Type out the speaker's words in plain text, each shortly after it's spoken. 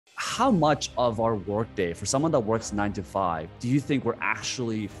how much of our workday, for someone that works 9 to 5, do you think we're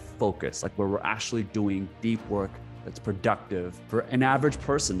actually focused, like where we're actually doing deep work that's productive for an average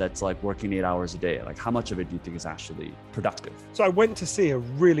person that's like working 8 hours a day? Like how much of it do you think is actually productive? So I went to see a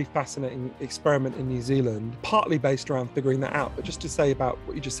really fascinating experiment in New Zealand, partly based around figuring that out. But just to say about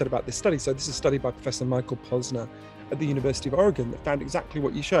what you just said about this study. So this is a study by Professor Michael Posner at the University of Oregon that found exactly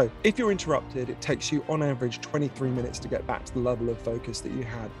what you show. If you're interrupted, it takes you on average 23 minutes to get back to the level of focus that you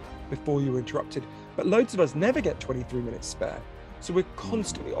had before you were interrupted. But loads of us never get 23 minutes spare. So we're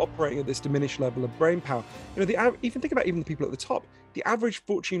constantly operating at this diminished level of brain power. You know, even think about even the people at the top. The average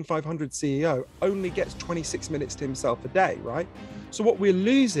Fortune 500 CEO only gets 26 minutes to himself a day, right? So what we're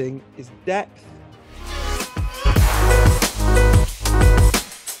losing is depth.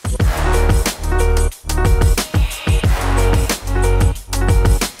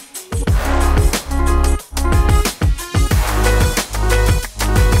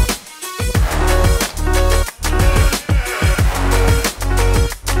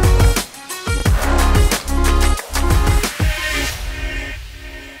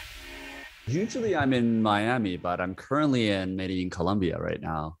 Usually I'm in Miami, but I'm currently in Medellin, Colombia right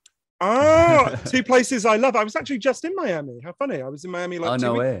now. Oh, two places I love. I was actually just in Miami. How funny. I was in Miami like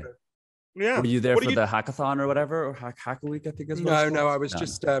 2 weeks ago. Yeah. Were you there for the hackathon or whatever? Or Hack Week, I think is what it's called? No, I was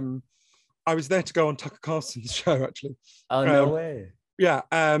just I was there to go on Tucker Carlson's show, actually. Oh, no way. Yeah.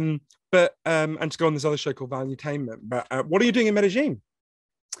 And to go on this other show called Valuetainment. But what are you doing in Medellin?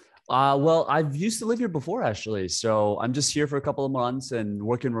 Well, I've used to live here before, actually. So I'm just here for a couple of months and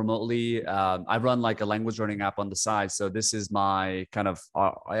working remotely. I run like a language learning app on the side. So this is my kind of,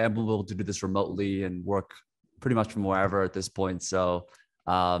 I am able to do this remotely and work pretty much from wherever at this point. So,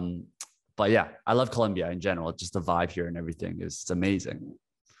 but yeah, I love Colombia in general. Just the vibe here and everything it's amazing.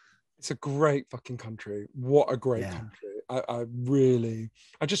 It's a great fucking country. What a great country.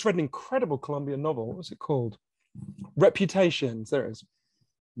 I just read an incredible Colombian novel. What was it called? Reputations. There it is.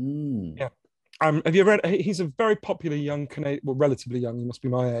 Yeah. Have you read? He's a very popular young Canadian, well, relatively young. He must be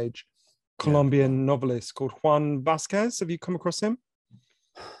my age. Colombian novelist called Juan Vasquez. Have you come across him?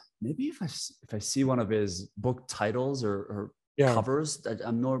 Maybe if I see one of his book titles or covers,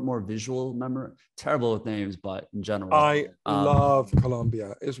 I'm more visual memory. Terrible with names, but in general, I love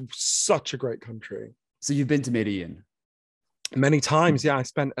Colombia. It's such a great country. So you've been to Medellin many times? Yeah, I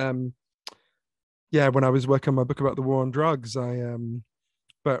spent when I was working on my book about the war on drugs,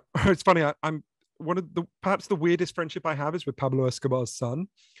 But it's funny, I'm one of perhaps the weirdest friendship I have is with Pablo Escobar's son,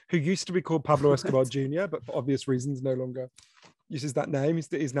 who used to be called Pablo Escobar Jr., but for obvious reasons no longer uses that name.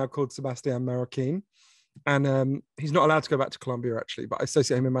 He's now called Sebastian Marroquin. And he's not allowed to go back to Colombia, actually, but I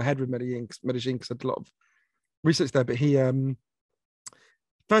associate him in my head with Medellin because I did a lot of research there. But he,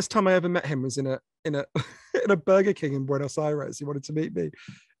 first time I ever met him was in a in a Burger King in Buenos Aires. He wanted to meet me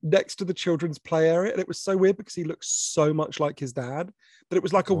next to the children's play area. And it was so weird because he looks so much like his dad that it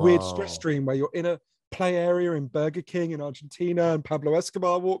was like a weird stress stream where you're in a play area in Burger King in Argentina and Pablo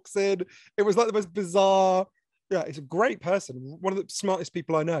Escobar walks in. It was like the most bizarre. Yeah, he's a great person. One of the smartest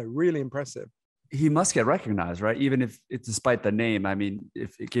people I know. Really impressive. He must get recognized, right? Even if it's despite the name. I mean,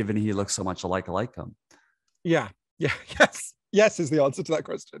 if given he looks so much alike him. Yeah. Yes is the answer to that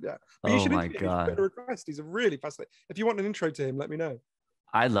question. Yeah. But you should my God. Put a request. He's a really fascinating. If you want an intro to him, let me know.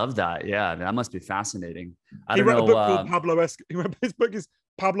 I love that. Yeah, that must be fascinating. He wrote a book called Pablo Escobar. His book is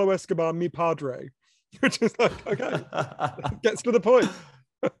Pablo Escobar, Mi Padre, which is like, okay, gets to the point.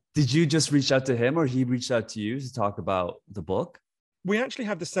 Did you just reach out to him or he reached out to you to talk about the book? We actually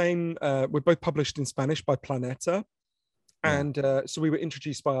have the same, we're both published in Spanish by Planeta. And so we were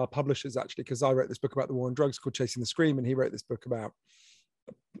introduced by our publishers, actually, because I wrote this book about the war on drugs called Chasing the Scream, and he wrote this book about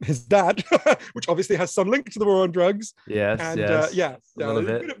his dad, which obviously has some link to the war on drugs. Yes, and a little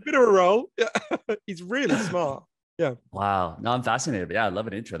bit of a role. Yeah. He's really smart. Yeah. Wow. No, I'm fascinated. Yeah, I'd love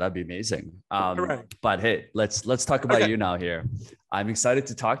an intro. That'd be amazing. But hey, let's talk about you now here. I'm excited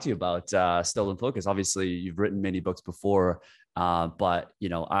to talk to you about Stolen Focus. Obviously, you've written many books before, but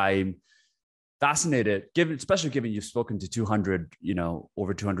I'm fascinated, especially given you've spoken to 200,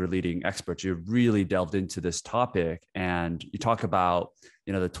 over 200 leading experts. You've really delved into this topic, and you talk about,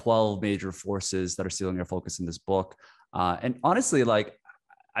 the 12 major forces that are stealing your focus in this book. And honestly, like,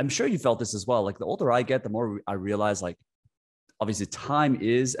 I'm sure you felt this as well. Like, the older I get, the more I realize, like, obviously time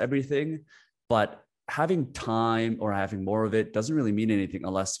is everything, but having time or having more of it doesn't really mean anything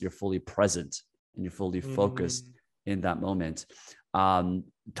unless you're fully present and you're fully focused in that moment.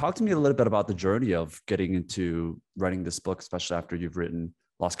 Talk to me a little bit about the journey of getting into writing this book, especially after you've written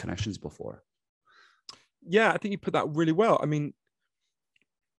Lost Connections before. Yeah, I think you put that really well. I mean,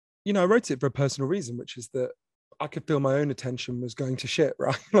 I wrote it for a personal reason, which is that I could feel my own attention was going to shit,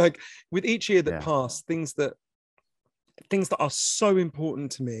 right? Like with each year that passed, things that are so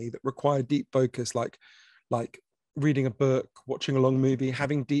important to me that require deep focus, like reading a book, watching a long movie,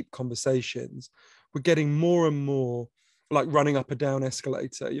 having deep conversations, were getting more and more like running up a down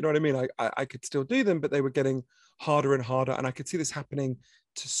escalator. You know what I mean? I could still do them, but they were getting harder and harder. And I could see this happening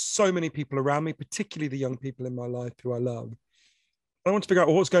to so many people around me, particularly the young people in my life who I love. I want to figure out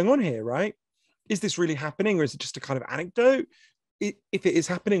what's going on here, right? Is this really happening, or is it just a kind of anecdote? If it is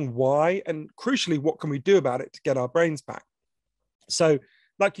happening, why? And crucially, what can we do about it to get our brains back? So,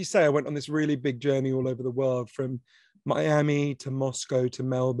 like you say, I went on this really big journey all over the world, from Miami to Moscow to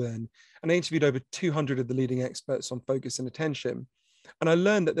Melbourne, and I interviewed over 200 of the leading experts on focus and attention. And I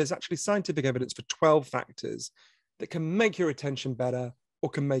learned that there's actually scientific evidence for 12 factors that can make your attention better or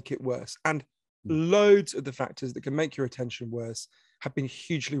can make it worse. And loads of the factors that can make your attention worse have been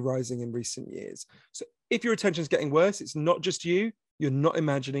hugely rising in recent years. So if your attention is getting worse, it's not just you. You're not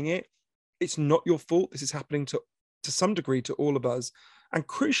imagining it. It's not your fault. This is happening to some degree to all of us. And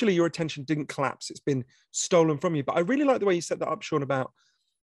crucially, your attention didn't collapse. It's been stolen from you. But I really like the way you set that up, Sean, about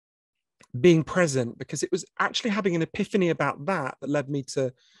being present, because it was actually having an epiphany about that led me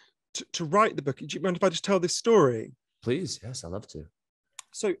to write the book. Do you mind if I just tell this story? Please. Yes, I'd love to.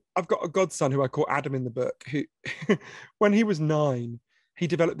 So I've got a godson who I call Adam in the book, who, when he was 9, he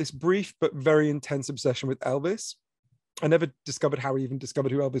developed this brief but very intense obsession with Elvis. I never discovered how he even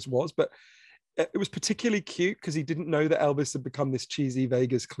discovered who Elvis was, but it was particularly cute because he didn't know that Elvis had become this cheesy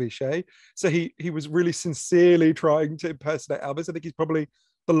Vegas cliche. So he was really sincerely trying to impersonate Elvis. I think he's probably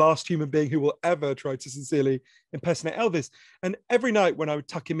the last human being who will ever try to sincerely impersonate Elvis. And every night when I would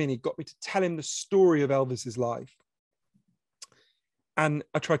tuck him in, he got me to tell him the story of Elvis's life. And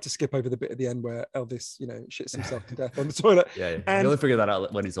I tried to skip over the bit at the end where Elvis, shits himself to death on the toilet. Yeah. And you'll figure that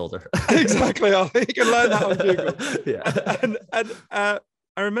out when he's older. Exactly. You can learn that on Google. Yeah. And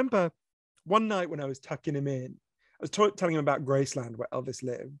I remember one night when I was tucking him in, I was telling him about Graceland, where Elvis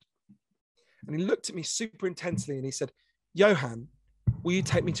lived. And he looked at me super intensely and he said, "Johann, will you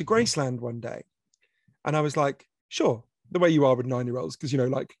take me to Graceland one day?" And I was like, "Sure." The way you are with 9-year-olds, because,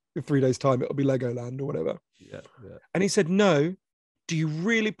 like in 3 days' time, it'll be Legoland or whatever. Yeah. And he said, "No. Do you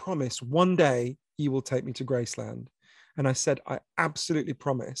really promise one day you will take me to Graceland?" And I said, "I absolutely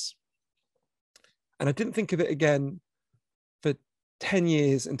promise." And I didn't think of it again for 10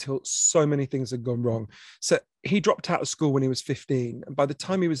 years until so many things had gone wrong. So he dropped out of school when he was 15. And by the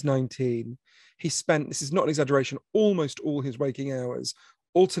time he was 19, he spent, this is not an exaggeration, almost all his waking hours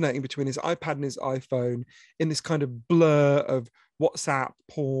alternating between his iPad and his iPhone in this kind of blur of WhatsApp,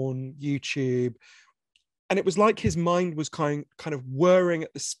 porn, YouTube. And it was like his mind was kind of whirring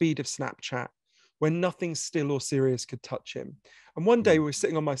at the speed of Snapchat, where nothing still or serious could touch him. And one day we were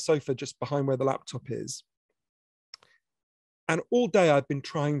sitting on my sofa just behind where the laptop is. And all day I've been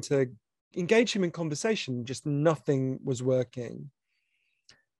trying to engage him in conversation, just nothing was working.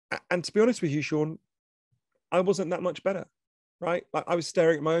 And to be honest with you, Sean, I wasn't that much better, right? Like I was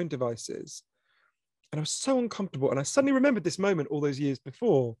staring at my own devices and I was so uncomfortable. And I suddenly remembered this moment all those years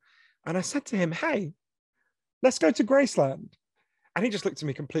before. And I said to him, "Hey, let's go to Graceland." And he just looked at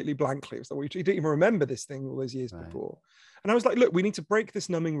me completely blankly. It was like, "Well, you didn't even remember this thing all those years before." And I was like, "Look, we need to break this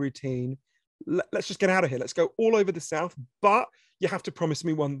numbing routine. Let's just get out of here. Let's go all over the South. But you have to promise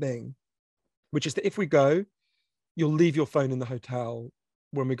me one thing, which is that if we go, you'll leave your phone in the hotel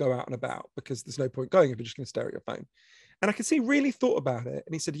when we go out and about, because there's no point going if you're just going to stare at your phone." And I could see he really thought about it.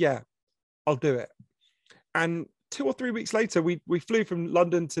 And he said, "Yeah, I'll do it." And 2 or 3 weeks later, we flew from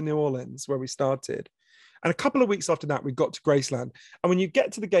London to New Orleans, where we started. And a couple of weeks after that, we got to Graceland. And when you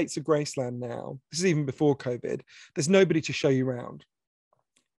get to the gates of Graceland now, this is even before COVID, there's nobody to show you around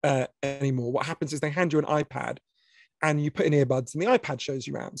anymore. What happens is they hand you an iPad and you put in earbuds and the iPad shows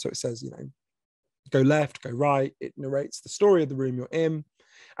you around. So it says, go left, go right. It narrates the story of the room you're in.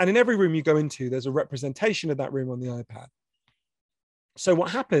 And in every room you go into, there's a representation of that room on the iPad. So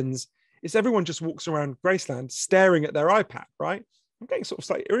what happens is everyone just walks around Graceland staring at their iPad, right? I'm getting sort of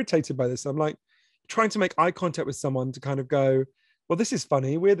slightly irritated by this. I'm like, trying to make eye contact with someone to kind of go, "Well, this is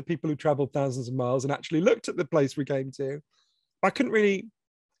funny. We're the people who traveled thousands of miles and actually looked at the place we came to." I couldn't really.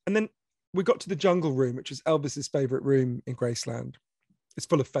 And then we got to the jungle room, which is Elvis's favorite room in Graceland. It's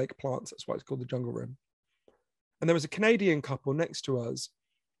full of fake plants. That's why it's called the jungle room. And there was a Canadian couple next to us.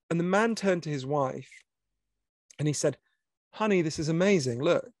 And the man turned to his wife and he said, "Honey, this is amazing.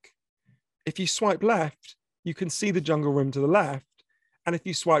 Look, if you swipe left, you can see the jungle room to the left. And if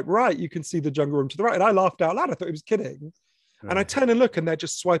you swipe right, you can see the jungle room to the right." And I laughed out loud. I thought he was kidding. Right. And I turn and look and they're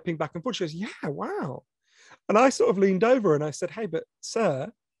just swiping back and forth. She goes, "Yeah, wow." And I sort of leaned over and I said, "Hey, but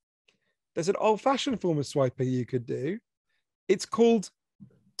sir, There's an old-fashioned form of swiping you could do. It's called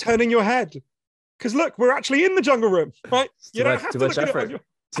turning your head. Because look, we're actually in the jungle room, right? You don't have to look at it on your...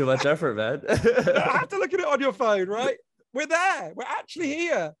 Too much effort, man. You don't have to look at it on your phone, right? We're there. We're actually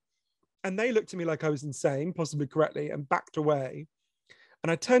here. And they looked at me like I was insane, possibly correctly, and backed away.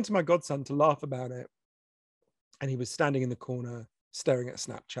 And I turned to my godson to laugh about it. And he was standing in the corner staring at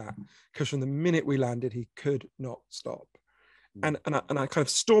Snapchat, because from the minute we landed, he could not stop. And I kind of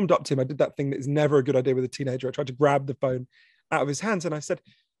stormed up to him. I did that thing that is never a good idea with a teenager. I tried to grab the phone out of his hands. And I said,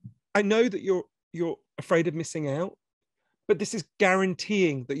 I know that you're afraid of missing out, but this is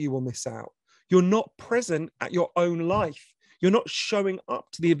guaranteeing that you will miss out. You're not present at your own life. You're not showing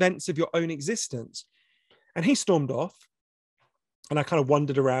up to the events of your own existence. And he stormed off. And I kind of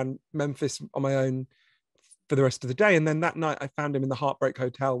wandered around Memphis on my own for the rest of the day. And then that night I found him in the Heartbreak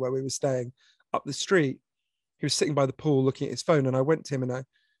Hotel where we were staying up the street. He was sitting by the pool looking at his phone. And I went to him and I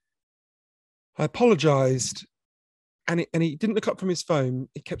apologized. And he didn't look up from his phone.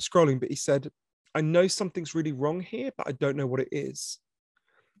 He kept scrolling, but he said, I know something's really wrong here, but I don't know what it is.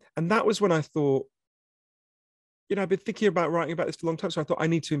 And that was when I thought, I've been thinking about writing about this for a long time. So I thought I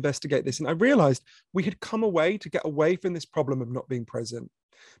need to investigate this. And I realized we had come away to get away from this problem of not being present.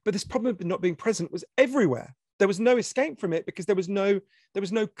 But this problem of not being present was everywhere. There was no escape from it because there was no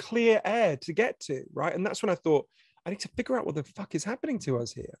clear air to get to, right? And that's when I thought, I need to figure out what the fuck is happening to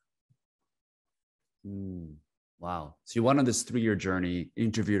us here. Wow. So you went on this 3-year journey,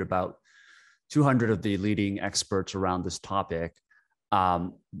 interviewed about 200 of the leading experts around this topic.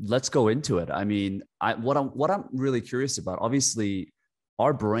 Let's go into it. I mean, what I'm really curious about, obviously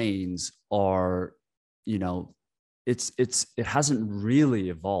our brains are, it hasn't really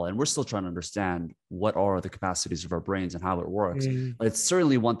evolved, and we're still trying to understand what are the capacities of our brains and how it works. But it's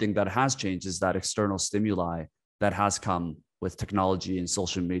certainly one thing that has changed is that external stimuli that has come with technology and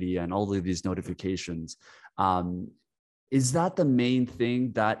social media and all of these notifications. Is that the main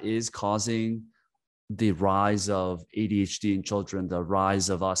thing that is causing the rise of ADHD in children, the rise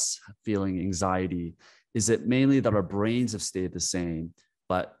of us feeling anxiety? Is it mainly that our brains have stayed the same,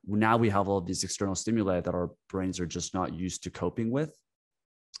 but now we have all of these external stimuli that our brains are just not used to coping with?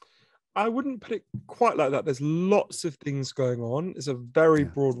 I wouldn't put it quite like that. There's lots of things going on. There's a very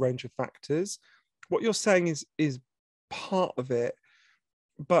broad range of factors. What you're saying is part of it.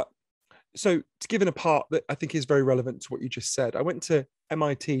 But so to give in a part that I think is very relevant to what you just said, I went to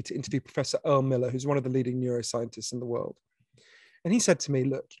MIT to interview Professor Earl Miller, who's one of the leading neuroscientists in the world. And he said to me,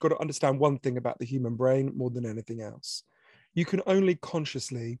 look, you've got to understand one thing about the human brain more than anything else. You can only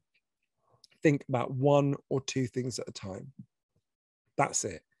consciously think about 1 or 2 things at a time. That's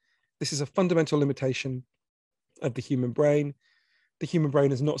it. This is a fundamental limitation of the human brain. The human brain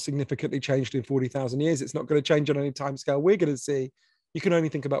has not significantly changed in 40,000 years. It's not going to change on any time scale we're going to see. You can only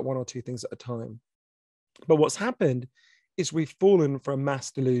think about 1 or 2 things at a time. But what's happened is we've fallen for a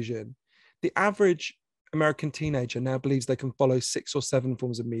mass delusion. The average American teenager now believes they can follow 6 or 7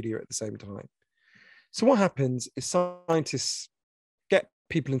 forms of media at the same time. So what happens is scientists get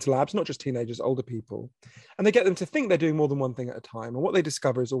people into labs, not just teenagers, older people, and they get them to think they're doing more than one thing at a time. And what they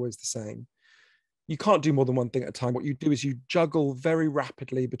discover is always the same. You can't do more than one thing at a time. What you do is you juggle very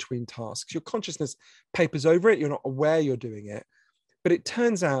rapidly between tasks. Your consciousness papers over it. You're not aware you're doing it. But it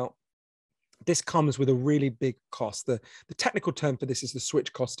turns out this comes with a really big cost. The technical term for this is the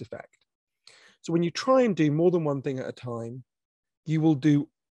switch cost effect. So when you try and do more than one thing at a time, you will do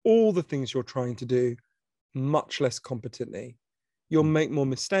all the things you're trying to do much less competently. You'll make more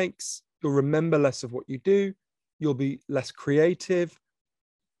mistakes. You'll remember less of what you do. You'll be less creative.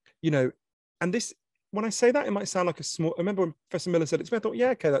 And this, when I say that, it might sound like a small, I remember when Professor Miller said it to me, I thought, yeah,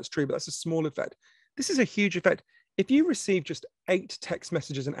 okay, that's true, but that's a small effect. This is a huge effect. If you receive just 8 text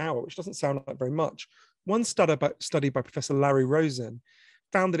messages an hour, which doesn't sound like very much, one study by Professor Larry Rosen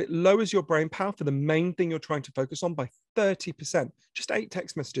found that it lowers your brain power for the main thing you're trying to focus on by 30%, just 8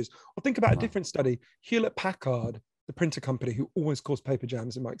 text messages. Or think about a different study, Hewlett Packard, the printer company who always cause paper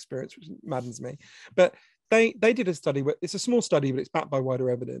jams in my experience, which maddens me. But they did a study where it's a small study, but it's backed by wider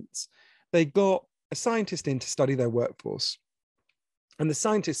evidence. They got a scientist in to study their workforce. And the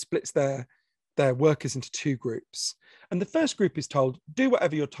scientist splits their workers into 2 groups. And the first group is told, do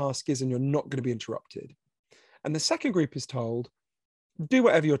whatever your task is and you're not going to be interrupted. And the second group is told, do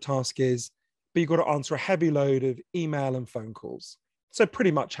whatever your task is, but you've got to answer a heavy load of email and phone calls. So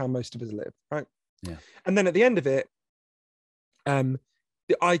pretty much how most of us live, right? Yeah. And then at the end of it, the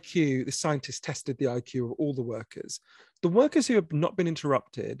scientists tested the IQ of all the workers. The workers who have not been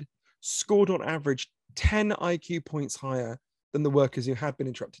interrupted scored on average 10 IQ points higher than the workers who had been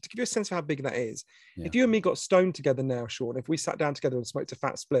interrupted. To give you a sense of how big that is, if you and me got stoned together now, Sean, if we sat down together and smoked a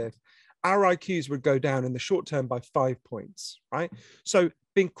fat spliff, our IQs would go down in the short term by 5 points, right? So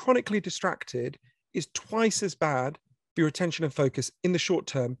being chronically distracted is twice as bad for your attention and focus in the short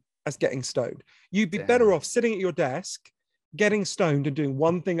term as getting stoned. You'd be better off sitting at your desk, getting stoned and doing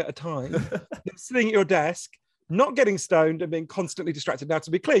one thing at a time than sitting at your desk, not getting stoned and being constantly distracted. Now,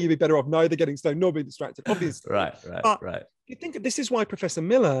 to be clear, you'd be better off neither getting stoned nor being distracted, obviously. Right. You think this is why Professor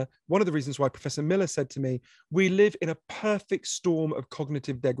Miller, one of the reasons why Professor Miller said to me, we live in a perfect storm of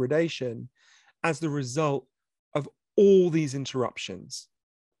cognitive degradation as the result of all these interruptions.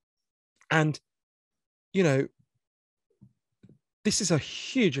 And, you know, this is a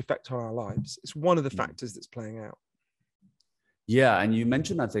huge effect on our lives. It's one of the factors that's playing out. Yeah, and you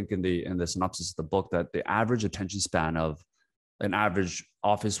mentioned, I think, in the synopsis of the book, that the average attention span of an average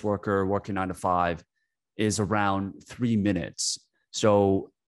office worker working 9 to 5 is around 3 minutes.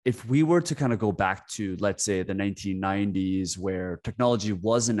 So if we were to kind of go back to, let's say, the 1990s, where technology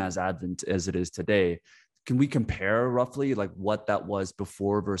wasn't as advanced as it is today, can we compare roughly like what that was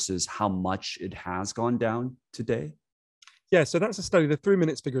before versus how much it has gone down today? Yeah, so that's a study. The 3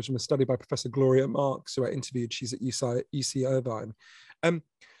 minutes figure is from a study by Professor Gloria Marks, who I interviewed. She's at UC Irvine.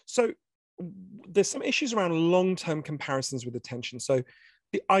 So there's some issues around long-term comparisons with attention. So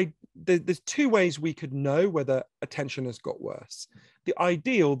there's two ways we could know whether attention has got worse. The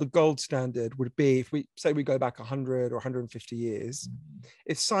ideal, the gold standard would be if we say we go back 100 or 150 years,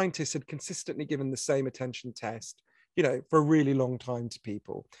 if scientists had consistently given the same attention test, you know, for a really long time to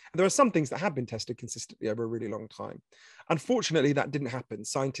people. And there are some things that have been tested consistently over a really long time. Unfortunately, that didn't happen.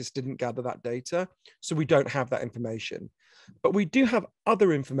 Scientists didn't gather that data, so we don't have that information. But we do have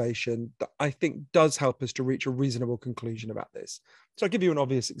other information that I think does help us to reach a reasonable conclusion about this. So I'll give you an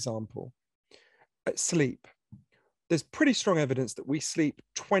obvious example. Sleep. There's pretty strong evidence that we sleep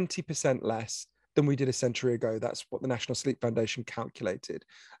 20% less than we did a century ago. That's what the National Sleep Foundation calculated.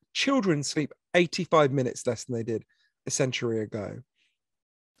 Children sleep 85 minutes less than they did a century ago.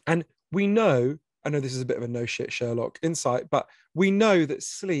 And we know, I know this is a bit of a no shit Sherlock insight, but we know that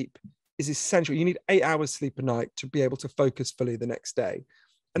sleep is essential. You need 8 hours sleep a night to be able to focus fully the next day.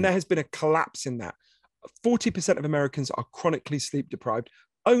 And there has been a collapse in that. 40% of Americans are chronically sleep deprived.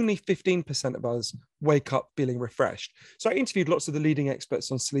 Only 15% of us wake up feeling refreshed. So I interviewed lots of the leading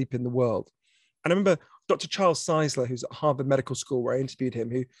experts on sleep in the world. And I remember Dr. Charles Czeisler, who's at Harvard Medical School, where I interviewed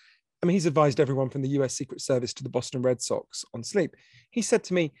him, who, I mean, he's advised everyone from the US Secret Service to the Boston Red Sox on sleep. He said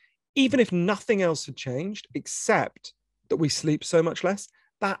to me, even if nothing else had changed, except that we sleep so much less,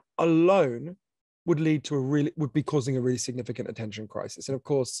 that alone would be causing a really significant attention crisis. And of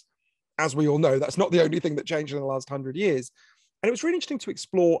course, as we all know, that's not the only thing that changed in the last 100 years. And it was really interesting to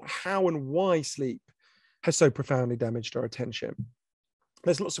explore how and why sleep has so profoundly damaged our attention.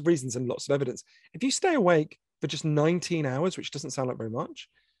 There's lots of reasons and lots of evidence. If you stay awake for just 19 hours, which doesn't sound like very much,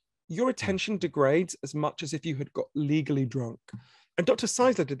 your attention degrades as much as if you had got legally drunk. And Dr.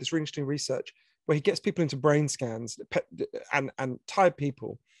 Czeisler did this really interesting research where he gets people into brain scans and tired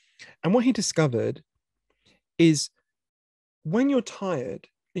people. And what he discovered is when you're tired,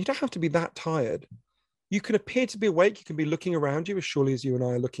 you don't have to be that tired. You can appear to be awake. You can be looking around you as surely as you and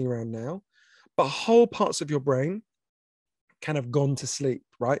I are looking around now, but whole parts of your brain can have gone to sleep,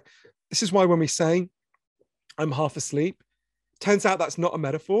 right? This is why when we say, I'm half asleep, turns out that's not a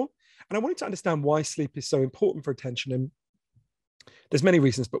metaphor. And I wanted to understand why sleep is so important for attention. And there's many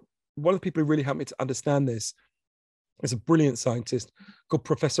reasons, but one of the people who really helped me to understand this is a brilliant scientist called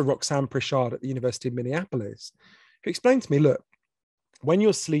Professor Roxanne Prichard at the University of Minneapolis, who explained to me, look, when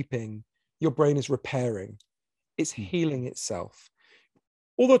you're sleeping, your brain is repairing. It's healing itself.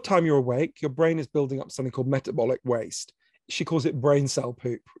 All the time you're awake, your brain is building up something called metabolic waste. She calls it brain cell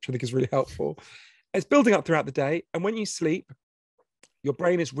poop, which I think is really helpful. It's building up throughout the day. And when you sleep, your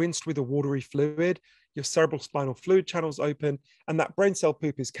brain is rinsed with a watery fluid, your cerebral spinal fluid channels open, and that brain cell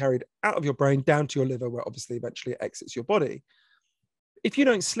poop is carried out of your brain down to your liver, where obviously eventually it exits your body. If you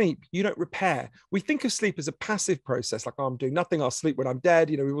don't sleep, you don't repair. We think of sleep as a passive process, like, oh, I'm doing nothing, I'll sleep when I'm dead.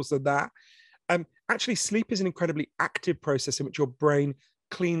 You know, we've all said that. Actually, sleep is an incredibly active process in which your brain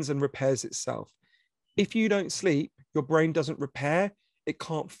cleans and repairs itself. If you don't sleep, your brain doesn't repair, it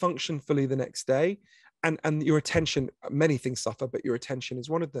can't function fully the next day. And your attention, many things suffer, but your attention is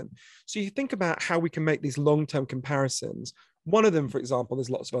one of them. So you think about how we can make these long-term comparisons. One of them, for example,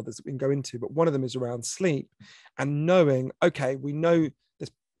 there's lots of others that we can go into, but one of them is around sleep and knowing, okay, we know there's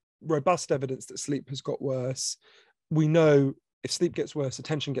robust evidence that sleep has got worse. We know if sleep gets worse,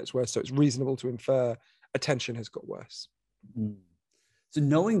 attention gets worse. So it's reasonable to infer attention has got worse. So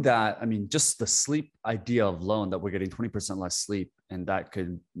knowing that, I mean, just the sleep idea alone, that we're getting 20% less sleep and that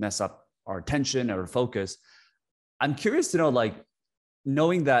could mess up our attention or focus. I'm curious to know, like,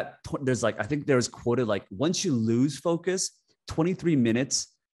 knowing that there's like, I think there was quoted like, once you lose focus, 23 minutes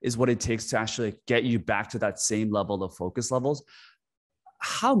is what it takes to actually get you back to that same level of focus levels.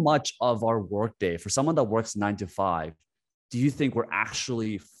 How much of our workday for someone that works 9 to 5, do you think we're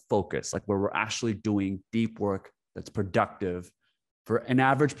actually focused, like where we're actually doing deep work that's productive for an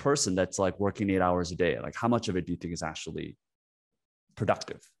average person that's like working 8 hours a day? Like how much of it do you think is actually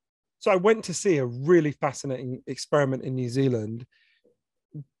productive? So I went to see a really fascinating experiment in New Zealand,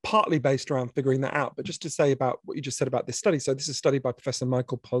 partly based around figuring that out. But just to say about what you just said about this study. So this is a study by Professor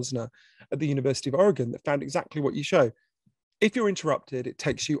Michael Posner at the University of Oregon that found exactly what you show. If you're interrupted, it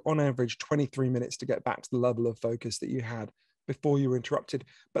takes you on average 23 minutes to get back to the level of focus that you had before you were interrupted.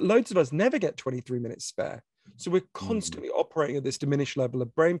 But loads of us never get 23 minutes spare. So we're constantly operating at this diminished level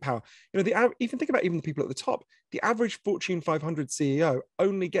of brain power. You know, even think about even the people at the top. The average Fortune 500 CEO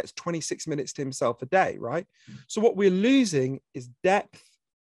only gets 26 minutes to himself a day, right? So what we're losing is depth,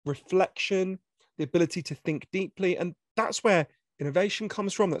 reflection, the ability to think deeply. And that's where innovation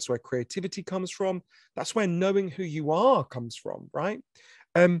comes from. That's where creativity comes from. That's where knowing who you are comes from, right?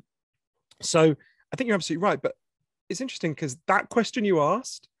 So I think you're absolutely right. But it's interesting because that question you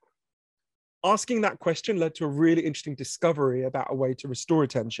asked, asking that question led to a really interesting discovery about a way to restore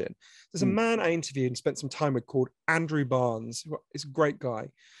attention. There's a man I interviewed and spent some time with called Andrew Barnes, who is a great guy.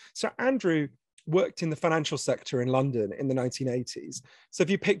 So Andrew worked in the financial sector in London in the 1980s. So if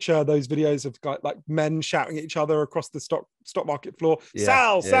you picture those videos of like men shouting at each other across the stock market floor,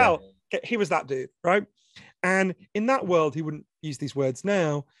 sell. Okay, he was that dude, right? And in that world, he wouldn't use these words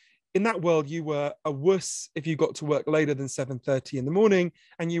now. In that world, you were a wuss if you got to work later than 7:30 in the morning,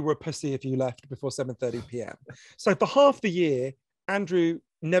 and you were a pussy if you left before 7:30 p.m. So for half the year, Andrew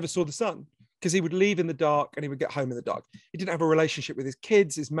never saw the sun because he would leave in the dark and he would get home in the dark. He didn't have a relationship with his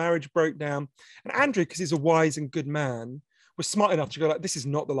kids. His marriage broke down. And Andrew, because he's a wise and good man, was smart enough to go like, this is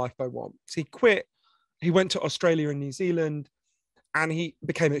not the life I want. So he quit. He went to Australia and New Zealand, and he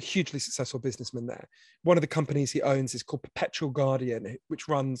became a hugely successful businessman there. One of the companies he owns is called Perpetual Guardian, which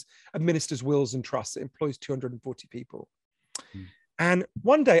administers wills and trusts. It employs 240 people. And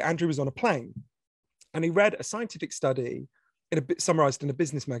one day, Andrew was on a plane, and he read a scientific study summarized in a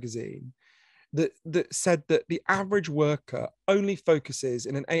business magazine that said that the average worker only focuses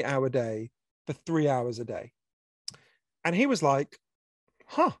in an 8-hour day for 3 hours a day. And he was like,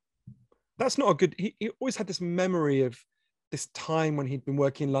 that's not a good, he always had this memory of this time when he'd been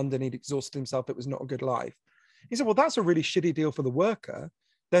working in London, he'd exhausted himself, it was not a good life. He said, well, that's a really shitty deal for the worker.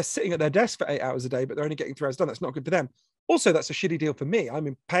 They're sitting at their desk for 8 hours a day, but they're only getting 3 hours done. That's not good for them. Also, that's a shitty deal for me.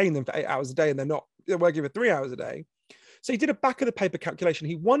 I'm paying them for 8 hours a day and they're working for 3 hours a day. So he did a back of the paper calculation.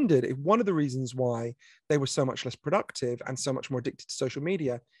 He wondered if one of the reasons why they were so much less productive and so much more addicted to social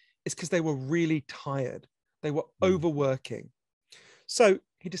media is because they were really tired. They were overworking. So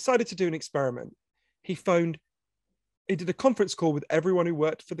he decided to do an experiment. He did a conference call with everyone who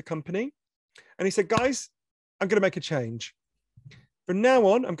worked for the company. And he said, guys, I'm going to make a change. From now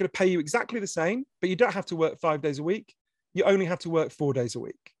on, I'm going to pay you exactly the same, but you don't have to work 5 days a week. You only have to work 4 days a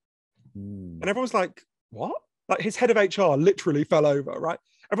week. And everyone's like, what? Like his head of HR literally fell over, right?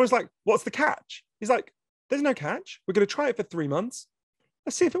 Everyone's like, what's the catch? He's like, there's no catch. We're going to try it for 3 months.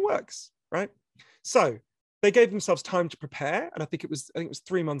 Let's see if it works, right? So they gave themselves time to prepare. And I think it was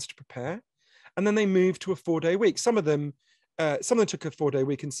 3 months to prepare. And then they moved to a 4-day week. Some of them took a 4-day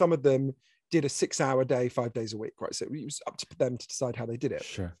week and some of them did a 6-hour day, 5 days a week, right? So it was up to them to decide how they did it.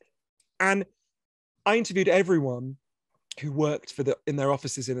 Sure. And I interviewed everyone who worked in their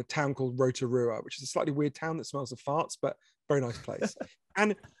offices in a town called Rotorua, which is a slightly weird town that smells of farts, but very nice place.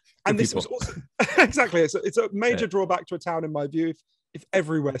 And this was also exactly, it's a major drawback to a town in my view, if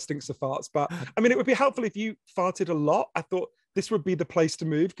everywhere stinks of farts. But I mean, it would be helpful if you farted a lot. I thought this would be the place to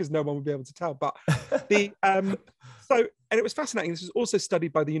move because no one would be able to tell. But and it was fascinating. This was also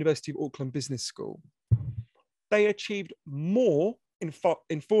studied by the University of Auckland Business School. They achieved more in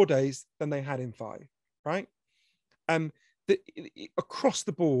 4 days than they had in 5, right? Across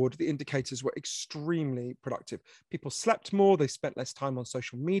the board, the indicators were extremely productive. People slept more, they spent less time on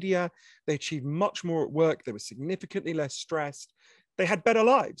social media, they achieved much more at work, they were significantly less stressed, they had better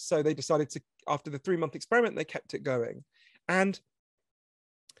lives. So they decided to, after the 3-month experiment, they kept it going. And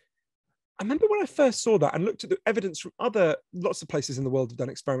I remember when I first saw that and looked at the evidence from lots of places in the world have done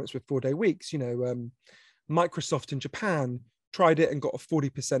experiments with 4-day weeks. You know, Microsoft in Japan tried it and got a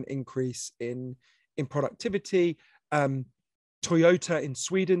 40% increase in productivity. Toyota in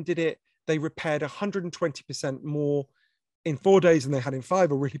Sweden did it. They repaired 120% more in 4 days than they had in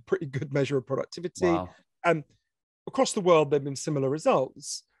 5, a really pretty good measure of productivity. Wow. Across the world, there have been similar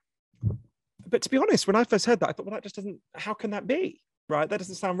results. But to be honest, when I first heard that, I thought, well, that just doesn't, how can that be? right? That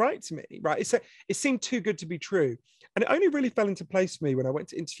doesn't sound right to me, right? It seemed too good to be true. And it only really fell into place for me when I went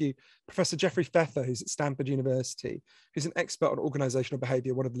to interview Professor Jeffrey Pfeffer, who's at Stanford University, who's an expert on organizational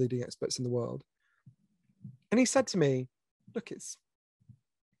behavior, one of the leading experts in the world. And he said to me, look, it's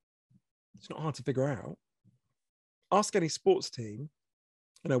not hard to figure out. Ask any sports team,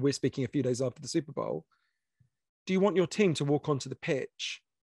 I know we're speaking a few days after the Super Bowl, do you want your team to walk onto the pitch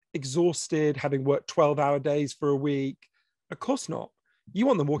exhausted, having worked 12-hour days for a week? Of course not. You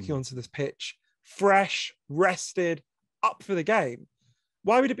want them walking onto this pitch fresh, rested, up for the game.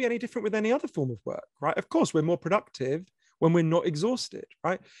 Why would it be any different with any other form of work, right? Of course, we're more productive when we're not exhausted,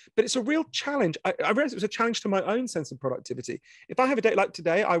 right? But it's a real challenge. I realized it was a challenge to my own sense of productivity. If I have a day like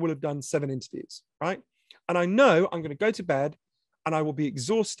today, I will have done 7 interviews, right? And I know I'm going to go to bed and I will be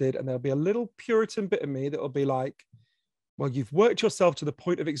exhausted, and there'll be a little Puritan bit of me that will be like, well, you've worked yourself to the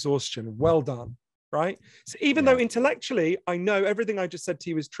point of exhaustion. Well done, right? So even though intellectually I know everything I just said to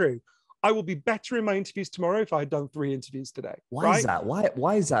you is true, I will be better in my interviews tomorrow if I had done 3 interviews today. Why is that?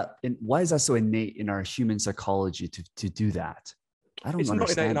 Why is that so innate in our human psychology to do that? I don't understand.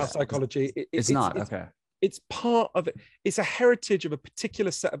 It's not innate in our psychology. It's not. Okay. It's part of it. It's a heritage of a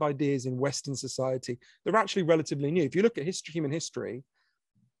particular set of ideas in Western society. They're actually relatively new. If you look at human history,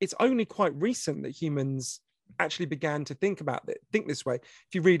 it's only quite recent that humans actually began to think this way.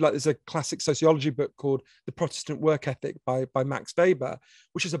 If you read, like, there's a classic sociology book called The Protestant Work Ethic by Max Weber,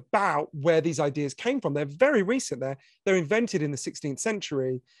 which is about where these ideas came from. They're very recent. They're invented in the 16th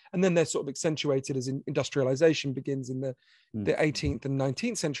century, and then they're sort of accentuated as industrialization begins in the 18th and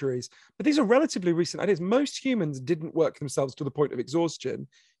 19th centuries. But these are relatively recent ideas. Most humans didn't work themselves to the point of exhaustion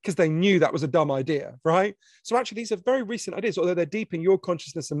because they knew that was a dumb idea, right? So actually, these are very recent ideas, although they're deep in your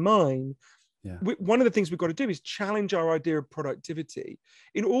consciousness and mine. Yeah. One of the things we've got to do is challenge our idea of productivity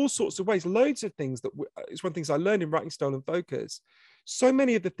in all sorts of ways. Loads of things it's one of the things I learned in writing Stolen Focus. So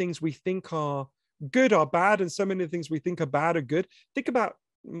many of the things we think are good are bad, and so many of the things we think are bad are good. Think about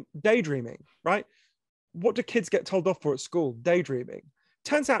daydreaming, right? What do kids get told off for at school? Daydreaming.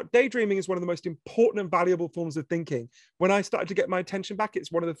 Turns out daydreaming is one of the most important and valuable forms of thinking. When I started to get my attention back,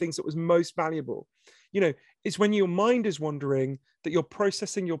 it's one of the things that was most valuable. It's when your mind is wandering that you're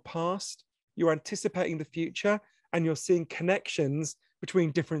processing your past, you're anticipating the future, and you're seeing connections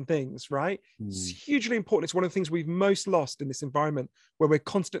between different things, right? It's hugely important. It's one of the things we've most lost in this environment where we're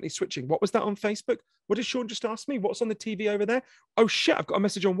constantly switching. What was that on Facebook? What did Sean just ask me? What's on the TV over there? Oh shit, I've got a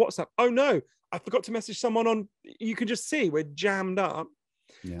message on WhatsApp. Oh no, I forgot to message someone on, you can just see we're jammed up.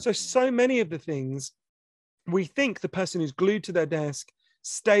 Yeah. So many of the things we think the person who's glued to their desk,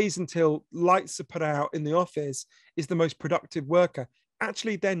 stays until lights are put out in the office, is the most productive worker.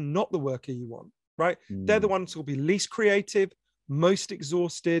 Actually, they're not the worker you want, right? They're the ones who will be least creative, most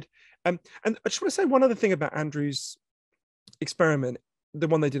exhausted. And I just want to say one other thing about Andrew's experiment, the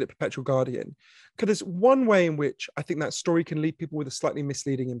one they did at Perpetual Guardian, because there's one way in which I think that story can leave people with a slightly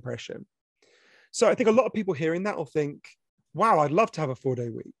misleading impression. So I think a lot of people hearing that will think, wow, I'd love to have a 4-day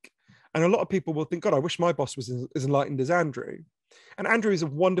week. And a lot of people will think, God, I wish my boss was as enlightened as Andrew. And Andrew is a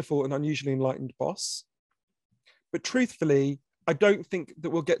wonderful and unusually enlightened boss. But truthfully, I don't think that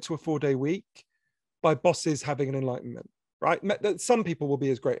we'll get to a 4-day week by bosses having an enlightenment, right? Some people will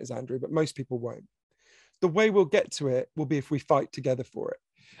be as great as Andrew, but most people won't. The way we'll get to it will be if we fight together for it.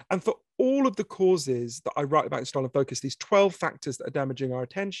 And for all of the causes that I write about in Stolen Focus, these 12 factors that are damaging our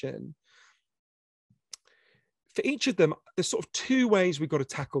attention, for each of them, there's sort of 2 ways we've got to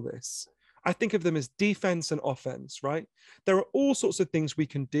tackle this. I think of them as defense and offense, right? There are all sorts of things we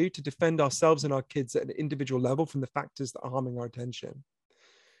can do to defend ourselves and our kids at an individual level from the factors that are harming our attention.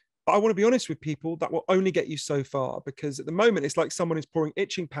 But I want to be honest with people, that will only get you so far, because at the moment, it's like someone is pouring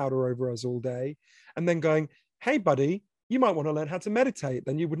itching powder over us all day and then going, hey, buddy, you might want to learn how to meditate.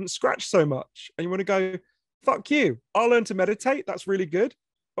 Then you wouldn't scratch so much. And you want to go, fuck you. I'll learn to meditate. That's really good.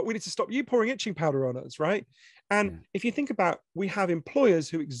 But we need to stop you pouring itching powder on us, right? And if you think about, we have employers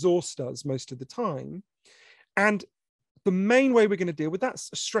who exhaust us most of the time. And the main way we're going to deal with that,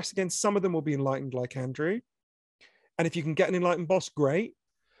 stress again, some of them will be enlightened like Andrew. And if you can get an enlightened boss, great.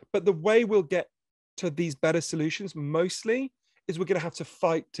 But the way we'll get to these better solutions mostly is we're going to have to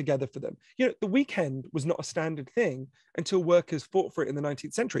fight together for them. The weekend was not a standard thing until workers fought for it in the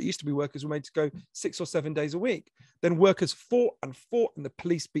 19th century. It used to be workers were made to go 6 or 7 days a week. Then workers fought, and the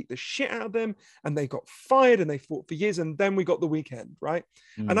police beat the shit out of them, and they got fired, and they fought for years. And then we got the weekend, right?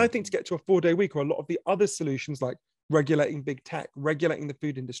 And I think to get to a 4-day week, or a lot of the other solutions like regulating big tech, regulating the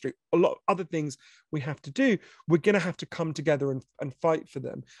food industry, a lot of other things we have to do, we're going to have to come together and fight for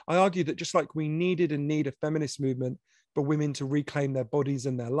them. I argue that just like we needed and need a feminist movement for women to reclaim their bodies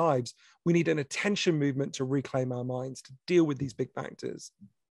and their lives. We need an attention movement to reclaim our minds, to deal with these big factors.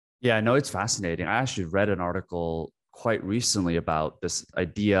 Yeah, I know it's fascinating. I actually read an article quite recently about this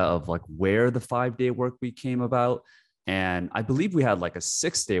idea of like where the 5 day work week came about. And I believe we had like a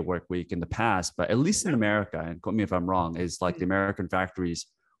 6 day work week in the past, but at least in America, and quote me if I'm wrong, is like the American factories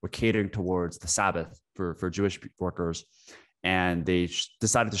were catering towards the Sabbath for Jewish workers. And they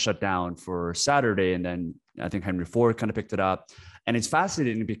decided to shut down for Saturday. And then I think Henry Ford kind of picked it up. And it's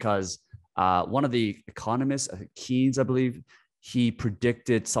fascinating because one of the economists, Keynes, I believe, he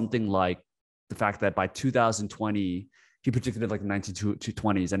predicted something like the fact that by 2020, he predicted it like the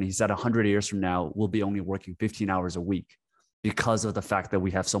 1920s. And he said 100 years from now, we'll be only working 15 hours a week because of the fact that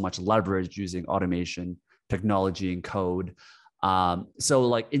we have so much leverage using automation, technology, and code. So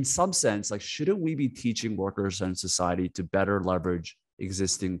like in some sense, like shouldn't we be teaching workers and society to better leverage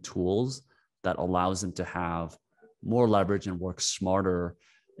existing tools that allows them to have more leverage and work smarter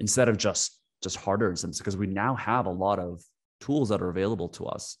instead of just harder in some sense? Because we now have a lot of tools that are available to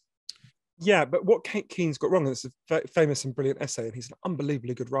us. Yeah, but what Keynes got wrong, and it's a famous and brilliant essay, and he's an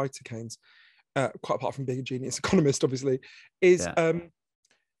unbelievably good writer, Keynes, quite apart from being a genius economist, obviously, is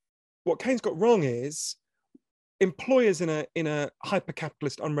what Keynes got wrong is employers in a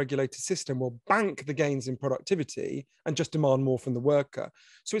hyper-capitalist, unregulated system will bank the gains in productivity and just demand more from the worker.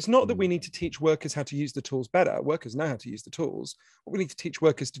 So it's not that we need to teach workers how to use the tools better. Workers know how to use the tools. What we need to teach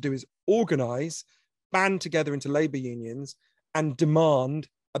workers to do is organize, band together into labor unions, and demand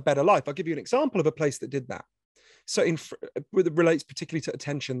a better life. I'll give you an example of a place that did that. So it relates particularly to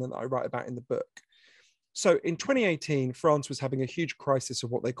attention that I write about in the book. So in 2018, France was having a huge crisis of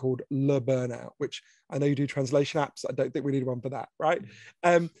what they called le burnout, which I know you do translation apps. I don't think we need one for that, right?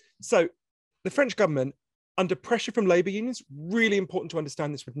 So the French government, under pressure from labor unions, really important to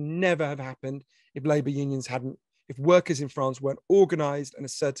understand, this would never have happened if labor unions hadn't, if workers in France weren't organized and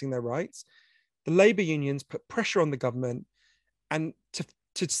asserting their rights. The labor unions put pressure on the government and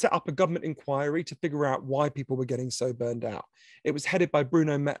to set up a government inquiry to figure out why people were getting so burned out. It was headed by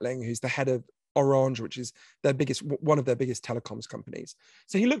Bruno Metling, who's the head of Orange, which is one of their biggest telecoms companies.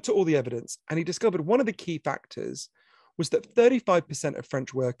 So he looked at all the evidence and he discovered one of the key factors was that 35% of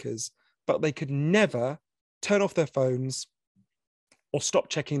French workers felt they could never turn off their phones or stop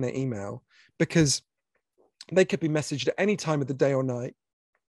checking their email because they could be messaged at any time of the day or night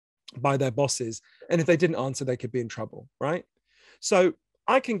by their bosses. And if they didn't answer, they could be in trouble, right? So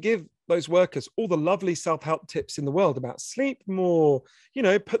I can give those workers all the lovely self-help tips in the world about sleep more,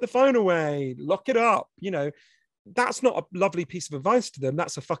 put the phone away, lock it up, that's not a lovely piece of advice to them.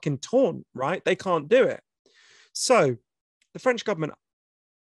 That's a fucking taunt, right? They can't do it. So the French government,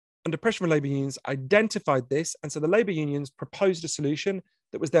 under pressure from labor unions, identified this. And so the labor unions proposed a solution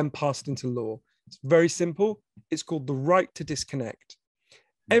that was then passed into law. It's very simple. It's called the right to disconnect.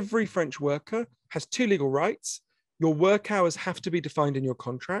 Every French worker has two legal rights. Your work hours have to be defined in your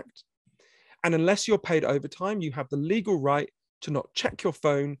contract. And unless you're paid overtime, you have the legal right to not check your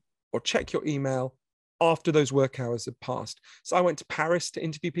phone or check your email after those work hours have passed. So I went to Paris to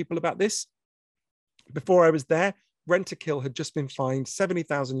interview people about this. Before I was there, Rentokil had just been fined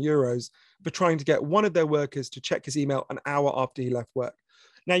 70,000 euros for trying to get one of their workers to check his email an hour after he left work.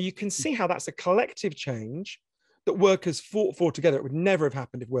 Now you can see how that's a collective change that workers fought for together. It would never have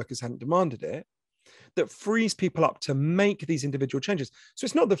happened if workers hadn't demanded it. That frees people up to make these individual changes. So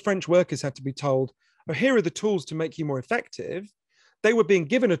it's not the French workers had to be told, oh, here are the tools to make you more effective. They were being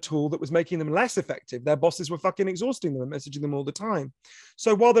given a tool that was making them less effective. Their bosses were fucking exhausting them and messaging them all the time.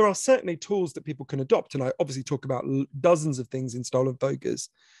 So while there are certainly tools that people can adopt, and I obviously talk about dozens of things in Stolen Focus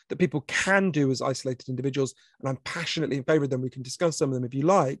that people can do as isolated individuals, and I'm passionately in favor of them. We can discuss some of them if you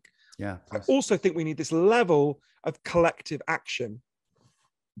like. Yeah. I also think we need this level of collective action.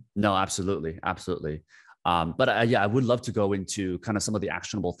 No, absolutely. Absolutely. But I would love to go into kind of some of the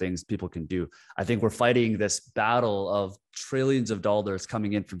actionable things people can do. I think we're fighting this battle of trillions of dollars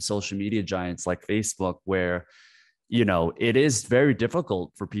coming in from social media giants like Facebook, where, it is very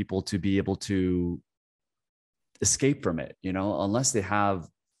difficult for people to be able to escape from it, unless they have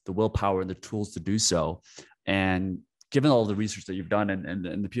the willpower and the tools to do so. And given all the research that you've done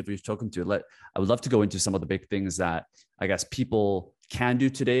and the people you've spoken to, I would love to go into some of the big things that I guess people can do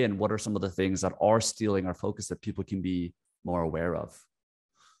today, and what are some of the things that are stealing our focus that people can be more aware of?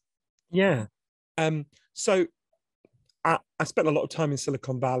 Yeah. So I spent a lot of time in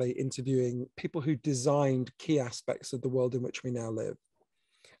Silicon Valley interviewing people who designed key aspects of the world in which we now live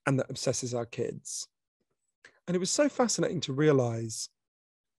and that obsesses our kids. And it was so fascinating to realize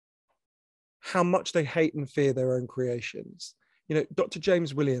how much they hate and fear their own creations. Dr.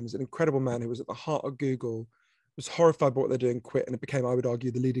 James Williams, an incredible man who was at the heart of Google, was horrified by what they're doing, quit, and it became, I would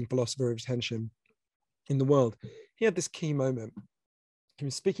argue, the leading philosopher of attention in the world. He had this key moment. He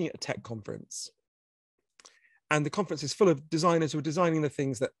was speaking at a tech conference, and the conference is full of designers who are designing the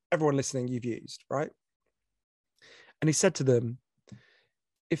things that everyone listening you've used, right? And he said to them,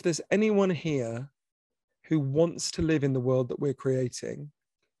 if there's anyone here who wants to live in the world that we're creating,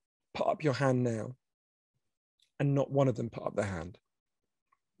 put up your hand now. And not one of them put up their hand.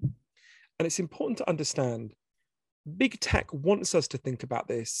 And it's important to understand, big tech wants us to think about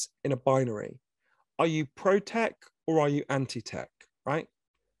this in a binary. Are you pro-tech or are you anti-tech, right?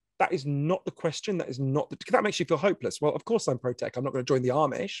 That is not the question. That is not the, that makes you feel hopeless. Well, of course I'm pro-tech. I'm not going to join the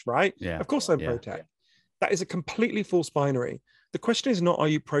Amish, right? Yeah. Of course I'm pro-tech. That is a completely false binary. The question is not, are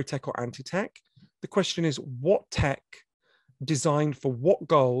you pro-tech or anti-tech? The question is, what tech designed for what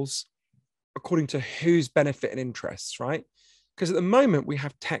goals according to whose benefit and interests, right? Because at the moment we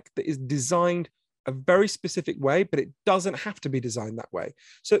have tech that is designed a very specific way, but it doesn't have to be designed that way.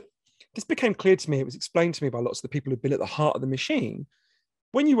 So this became clear to me. It was explained to me by lots of the people who've been at the heart of the machine.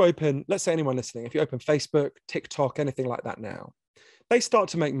 When you open, let's say anyone listening, if you open Facebook, TikTok, anything like that now, they start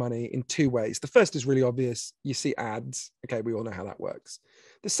to make money in two ways. The first is really obvious. You see ads. Okay, we all know how that works.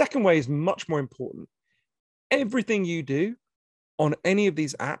 The second way is much more important. Everything you do on any of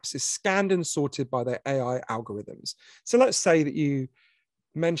these apps is scanned and sorted by their AI algorithms. So let's say that you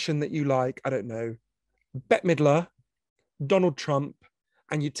mention that you like, I don't know, Bette Midler, Donald Trump,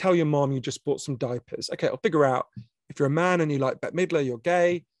 and you tell your mom you just bought some diapers. Okay, I'll figure out if you're a man and you like Bette Midler, you're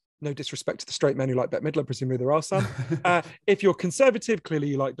gay. No disrespect to the straight men who like Bette Midler, presumably there are some. If you're conservative, clearly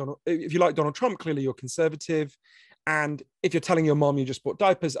you like Donald. If you like Donald Trump, clearly you're conservative. And if you're telling your mom you just bought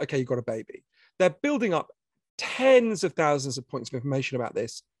diapers, okay, you got a baby. They're building up tens of thousands of points of information about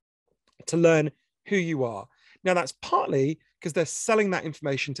this to learn who you are. Now, that's partly because they're selling that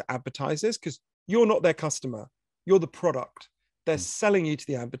information to advertisers, because you're not their customer, you're the product. They're selling you to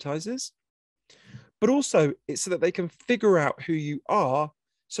the advertisers. But also it's so that they can figure out who you are,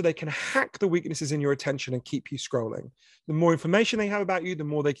 so they can hack the weaknesses in your attention and keep you scrolling. The more information they have about you, the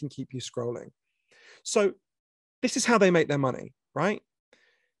more they can keep you scrolling. So this is how they make their money, right?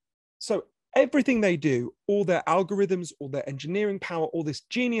 So everything they do, all their algorithms, all their engineering power, all this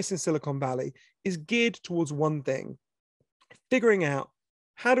genius in Silicon Valley is geared towards one thing: figuring out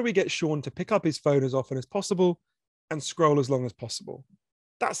how do we get Sean to pick up his phone as often as possible and scroll as long as possible.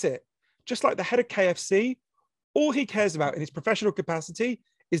 That's it. Just like the head of KFC, all he cares about in his professional capacity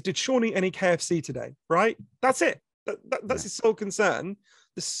is, did Sean eat any KFC today, right? That's it. That's his sole concern.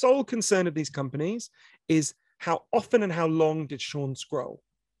 The sole concern of these companies is how often and how long did Sean scroll.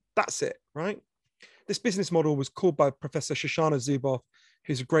 That's it, right? This business model was called by Professor Shoshana Zuboff,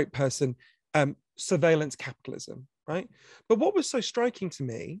 who's a great person, surveillance capitalism, right? But what was so striking to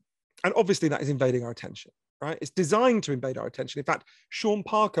me, and obviously that is invading our attention, right? It's designed to invade our attention. In fact, Sean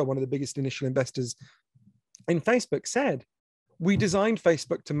Parker, one of the biggest initial investors in Facebook, said, we designed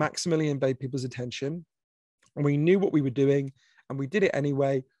Facebook to maximally invade people's attention, and we knew what we were doing, and we did it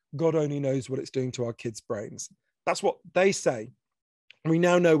anyway. God only knows what it's doing to our kids' brains. That's what they say. We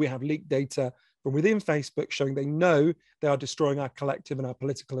now know we have leaked data from within Facebook showing they know they are destroying our collective and our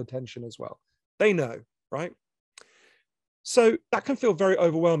political attention as well. They know, right? So that can feel very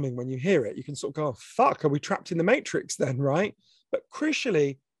overwhelming when you hear it. You can sort of go, oh, fuck, are we trapped in the matrix then, right? But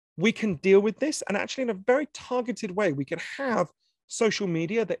crucially, we can deal with this, and actually in a very targeted way. We can have social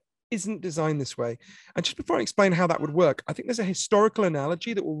media that isn't designed this way. And just before I explain how that would work, I think there's a historical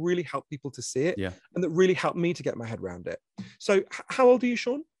analogy that will really help people to see it, and that really helped me to get my head around it. So how old are you,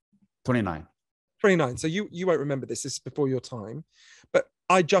 Sean? 29. 29. So you won't remember this. This is before your time. But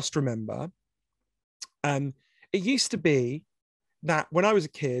I just remember, it used to be that when I was a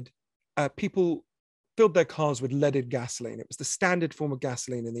kid, people filled their cars with leaded gasoline. It was the standard form of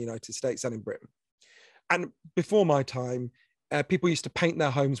gasoline in the United States and in Britain. And before my time, people used to paint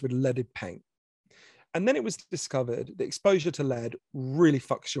their homes with leaded paint. And then it was discovered that exposure to lead really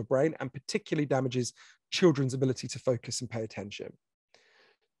fucks your brain and particularly damages children's ability to focus and pay attention.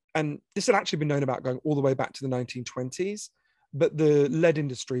 And this had actually been known about going all the way back to the 1920s, but the lead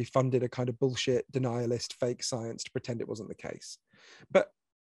industry funded a kind of bullshit, denialist, fake science to pretend it wasn't the case. But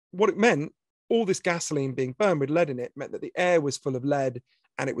what it meant, all this gasoline being burned with lead in it, meant that the air was full of lead,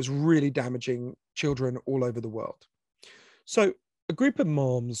 and it was really damaging children all over the world. So a group of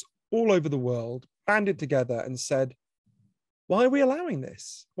moms all over the world banded together and said, why are we allowing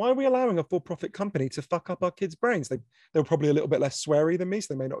this? Why are we allowing a for-profit company to fuck up our kids' brains? They were probably a little bit less sweary than me,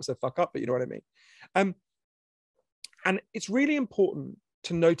 so they may not have said fuck up, but you know what I mean. And it's really important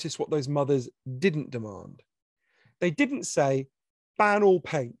to notice what those mothers didn't demand. They didn't say, ban all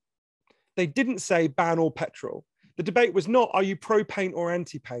paint. They didn't say, ban all petrol. The debate was not, are you pro paint or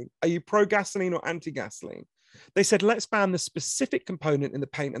anti paint? Are you pro gasoline or anti gasoline? They said, let's ban the specific component in the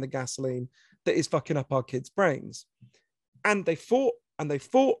paint and the gasoline that is fucking up our kids' brains. And they fought and they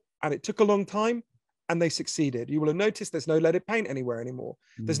fought, and it took a long time, and they succeeded. You will have noticed there's no leaded paint anywhere anymore.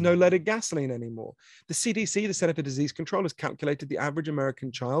 There's no leaded gasoline anymore. The CDC, the Center for Disease Control, has calculated the average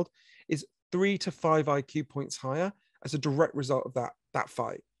American child is 3 to 5 IQ points higher as a direct result of that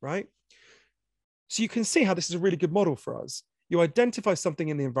fight, right? So you can see how this is a really good model for us. You identify something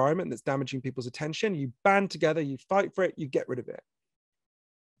in the environment that's damaging people's attention, you band together, you fight for it, you get rid of it.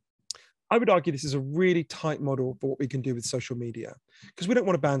 I would argue this is a really tight model for what we can do with social media, because we don't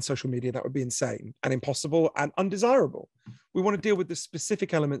want to ban social media. That would be insane and impossible and undesirable. We want to deal with the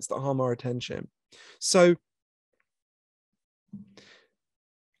specific elements that harm our attention. So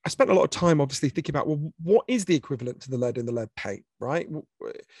I spent a lot of time obviously thinking about, well, what is the equivalent to the lead in the lead paint, right?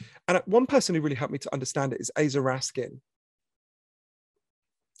 And one person who really helped me to understand it is Asa Raskin.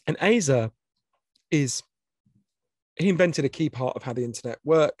 And Asa he invented a key part of how the internet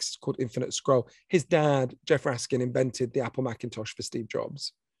works. It's called infinite scroll. His dad, Jeff Raskin, invented the Apple Macintosh for Steve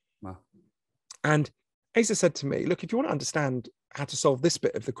Jobs. Wow. And Asa said to me, look, if you want to understand how to solve this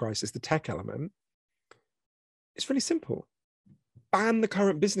bit of the crisis, the tech element, it's really simple. Ban the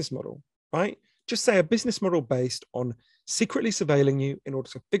current business model, right? Just say a business model based on secretly surveilling you in order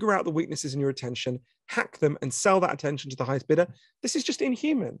to figure out the weaknesses in your attention, hack them, and sell that attention to the highest bidder. This is just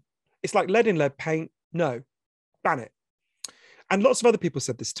inhuman. It's like lead in lead paint. No. Ban it. And lots of other people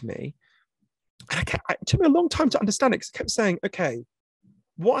said this to me. And it took me a long time to understand it, because I kept saying, okay,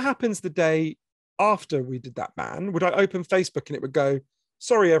 what happens the day after we did that ban? Would I open Facebook and it would go,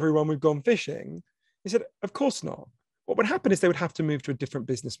 sorry, everyone, we've gone fishing? He said, of course not. What would happen is they would have to move to a different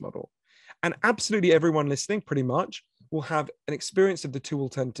business model. And absolutely everyone listening pretty much will have an experience of the two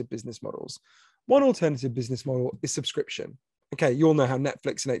alternative business models. One alternative business model is subscription. Okay, you all know how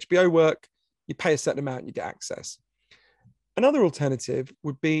Netflix and HBO work. You pay a certain amount and you get access. Another alternative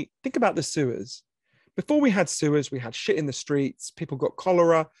would be, think about the sewers. Before we had sewers, we had shit in the streets, people got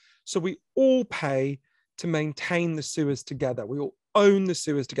cholera. So we all pay to maintain the sewers together. We all own the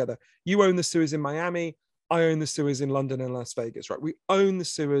sewers together. You own the sewers in Miami. I own the sewers in London and Las Vegas, right? We own the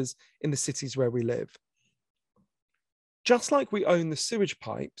sewers in the cities where we live. Just like we own the sewage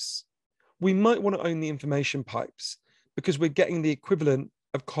pipes, we might want to own the information pipes, because we're getting the equivalent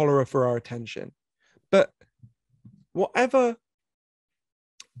of cholera for our attention. But whatever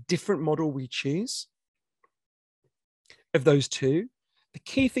different model we choose of those two, the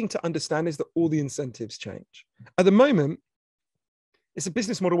key thing to understand is that all the incentives change. At the moment, it's a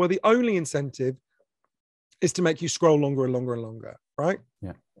business model where the only incentive is to make you scroll longer and longer and longer, right?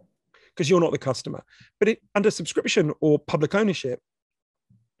 Yeah. Because you're not the customer. But under subscription or public ownership,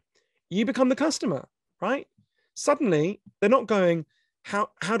 you become the customer, right? Suddenly, they're not going,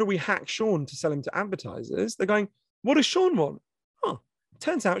 how do we hack Sean to sell him to advertisers? They're going, what does Sean want? Oh,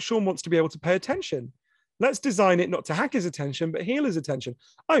 turns out Sean wants to be able to pay attention. Let's design it not to hack his attention, but heal his attention.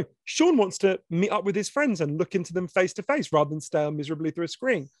 Oh, Sean wants to meet up with his friends and look into them face to face rather than stare miserably through a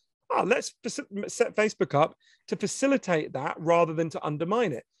screen. Oh, let's set Facebook up to facilitate that rather than to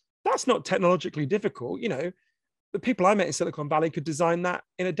undermine it. That's not technologically difficult. You know, the people I met in Silicon Valley could design that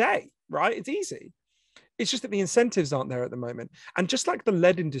in a day, right? It's easy. It's just that the incentives aren't there at the moment. And just like the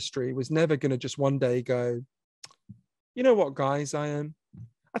lead industry was never going to just one day go, you know what, guys, I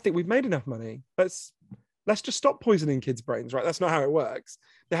think we've made enough money. Let's just stop poisoning kids' brains, right? That's not how it works.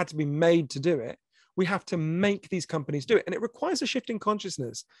 They had to be made to do it. We have to make these companies do it. And it requires a shift in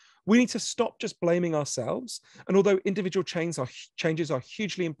consciousness. We need to stop just blaming ourselves. And although individual changes are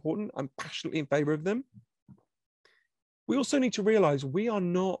hugely important, I'm passionately in favor of them. We also need to realize we are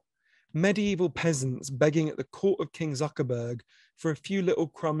not medieval peasants begging at the court of King Zuckerberg for a few little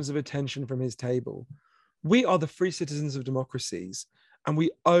crumbs of attention from his table. We are the free citizens of democracies, and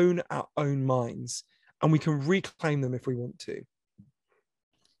we own our own minds, and we can reclaim them if we want to.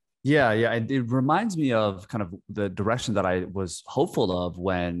 Yeah. It reminds me of kind of the direction that I was hopeful of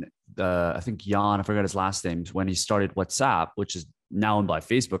when I think Johann, I forgot his last name, when he started WhatsApp, which is now owned by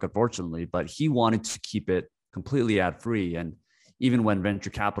Facebook, unfortunately, but he wanted to keep it completely ad-free. And even when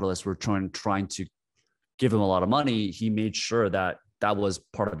venture capitalists were trying to give him a lot of money, he made sure that that was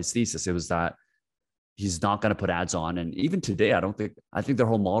part of his thesis. It was that he's not going to put ads on. And even today, I think their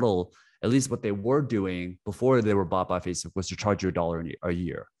whole model, at least what they were doing before they were bought by Facebook, was to charge you $1 a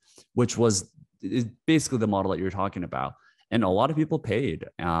year, which was basically the model that you're talking about. And a lot of people paid.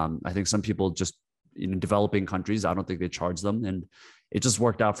 I think some people just developing countries. I don't think they charge them, and it just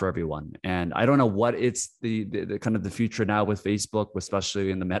worked out for everyone. And I don't know what it's the kind of the future now with Facebook,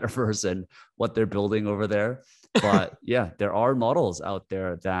 especially in the metaverse and what they're building over there. But yeah, there are models out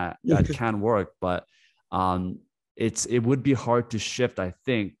there that can work, but it would be hard to shift, I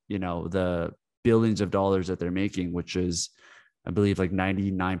think, the billions of dollars that they're making, which is, I believe, like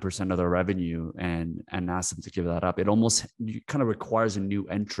 99% of their revenue, and ask them to give that up. It almost kind of requires a new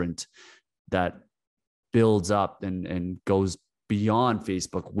entrant that builds up and goes beyond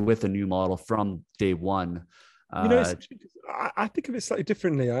Facebook with a new model from day one. I think of it slightly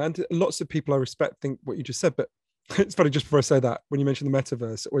differently. And lots of people I respect think what you just said, but it's funny, just before I say that, when you mention the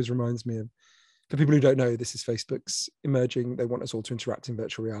metaverse, it always reminds me of, for people who don't know, this is Facebook's emerging. They want us all to interact in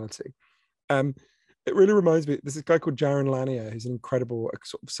virtual reality. It really reminds me, there's this guy called Jaron Lanier, who's an incredible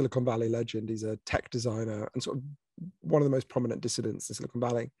sort of Silicon Valley legend. He's a tech designer and sort of one of the most prominent dissidents in Silicon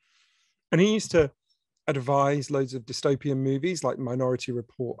Valley. And he used to advise loads of dystopian movies like Minority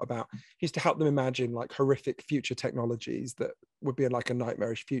Report he used to help them imagine like horrific future technologies that would be like a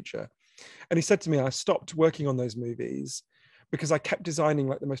nightmarish future. And he said to me, I stopped working on those movies because I kept designing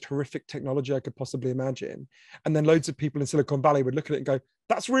like the most horrific technology I could possibly imagine. And then loads of people in Silicon Valley would look at it and go,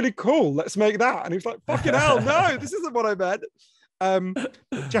 that's really cool, let's make that. And he was like, fucking hell, no, this isn't what I meant.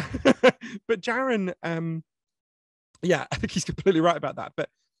 But Jaron, yeah, I think he's completely right about that. But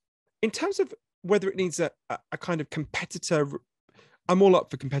in terms of whether it needs a kind of competitor, I'm all up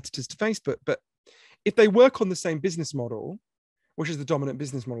for competitors to Facebook, but if they work on the same business model, which is the dominant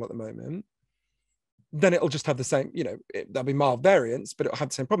business model at the moment, then it'll just have the same, there'll be mild variants, but it'll have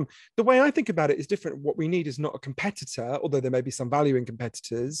the same problem. The way I think about it is different. What we need is not a competitor, although there may be some value in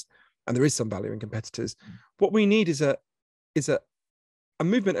competitors, and there is some value in competitors. What we need is a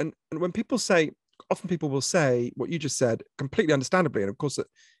movement. And when people say, often people will say what you just said, completely understandably, and of course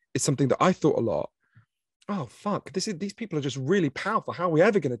it's something that I thought a lot. Oh, fuck, these people are just really powerful. How are we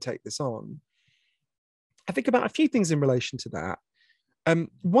ever going to take this on? I think about a few things in relation to that.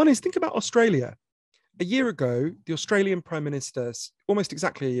 One is, think about Australia. A year ago, the Australian Prime Minister, almost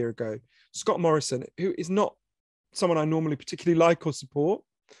exactly a year ago, Scott Morrison, who is not someone I normally particularly like or support,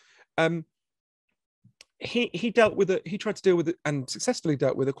 he tried to deal with it and successfully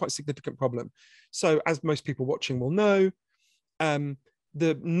dealt with a quite significant problem. So, as most people watching will know, the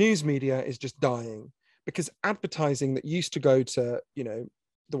news media is just dying because advertising that used to go to, the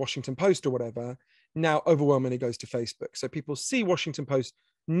Washington Post or whatever, now overwhelmingly goes to Facebook. So people see Washington Post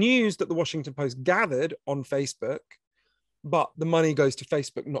news that the Washington Post gathered on Facebook, but the money goes to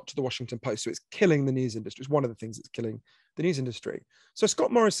Facebook, not to the Washington Post. So it's killing the news industry. It's one of the things that's killing the news industry. So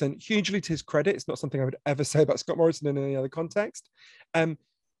Scott Morrison, hugely to his credit, it's not something I would ever say about Scott Morrison in any other context,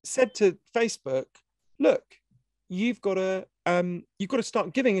 said to Facebook, look, you've got to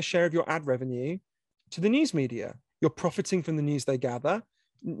start giving a share of your ad revenue to the news media. You're profiting from the news they gather.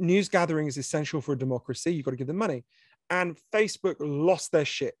 News gathering is essential for a democracy. You've got to give them money. And Facebook lost their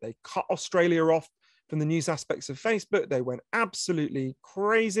shit. They cut Australia off from the news aspects of Facebook. They went absolutely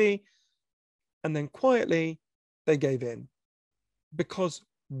crazy. And then quietly, they gave in because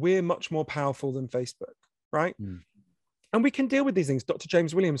we're much more powerful than Facebook, right? And we can deal with these things. Dr.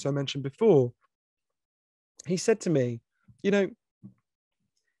 James Williams, who I mentioned before, he said to me, the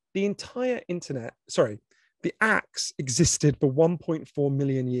entire internet, the axe existed for 1.4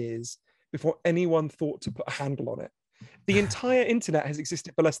 million years before anyone thought to put a handle on it. The entire internet has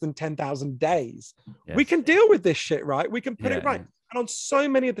existed for less than 10,000 days. Yes. We can deal with this shit, right? We can put it right. And on so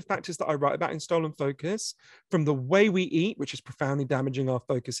many of the factors that I write about in Stolen Focus, from the way we eat, which is profoundly damaging our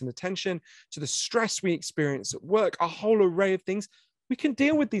focus and attention, to the stress we experience at work, a whole array of things, we can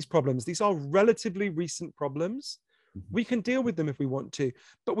deal with these problems. These are relatively recent problems. We can deal with them if we want to,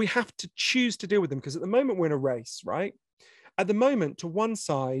 but we have to choose to deal with them, because at the moment we're in a race, right? At the moment, to one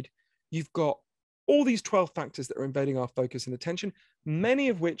side, you've got all these 12 factors that are invading our focus and attention, many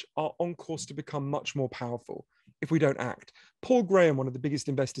of which are on course to become much more powerful if we don't act. Paul Graham, one of the biggest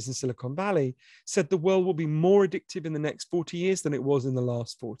investors in Silicon Valley, said the world will be more addictive in the next 40 years than it was in the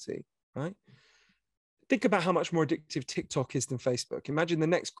last 40, right? Think about how much more addictive TikTok is than Facebook. Imagine the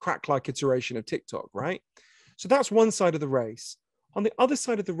next crack-like iteration of TikTok, right? So that's one side of the race. On the other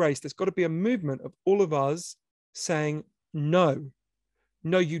side of the race, there's got to be a movement of all of us saying, no,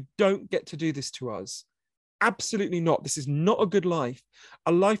 you don't get to do this to us. Absolutely not. This is not a good life.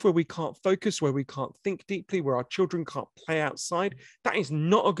 A life where we can't focus, where we can't think deeply, where our children can't play outside. That is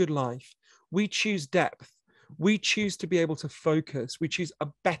not a good life. We choose depth. We choose to be able to focus. We choose a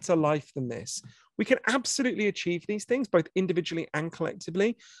better life than this. We can absolutely achieve these things, both individually and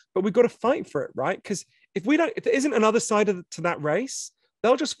collectively, but we've got to fight for it, right? Because if there isn't another side to that race,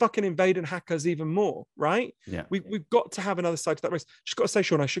 they'll just fucking invade and hack us even more, right? Yeah. We've got to have another side to that race. Just got to say,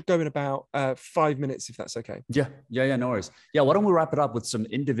 Sean, I should go in about 5 minutes, if that's okay. Yeah. No worries. Yeah. Why don't we wrap it up with some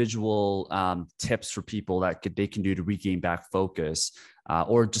individual tips for people that they can do to regain back focus,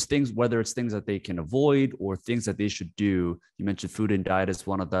 or just things, whether it's things that they can avoid or things that they should do. You mentioned food and diet is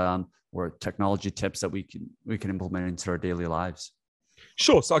one of them, or technology tips that we can implement into our daily lives.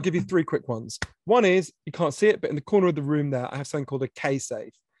 Sure. So I'll give you 3 quick ones. One is, you can't see it, but in the corner of the room there, I have something called a K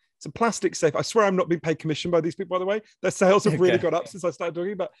safe. It's a plastic safe. I swear I'm not being paid commission by these people, by the way. Their sales have really gone up since I started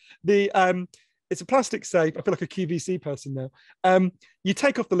talking. But it's a plastic safe. I feel like a QVC person now. You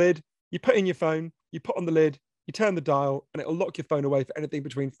take off the lid, you put in your phone, you put on the lid, you turn the dial, and it'll lock your phone away for anything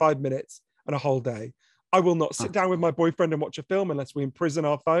between 5 minutes and a whole day. I will not sit down with my boyfriend and watch a film unless we imprison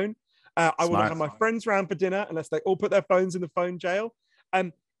our phone. I will not have my friends round for dinner unless they all put their phones in the phone jail.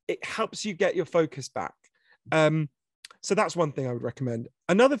 It helps you get your focus back. So that's one thing I would recommend.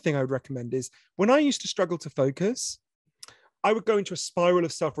 Another thing I would recommend is, when I used to struggle to focus, I would go into a spiral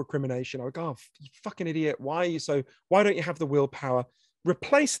of self-recrimination. I would go, oh, you fucking idiot. Why don't you have the willpower?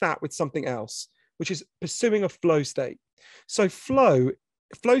 Replace that with something else, which is pursuing a flow state. So flow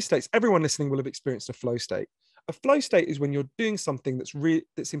states, everyone listening will have experienced a flow state. A flow state is when you're doing something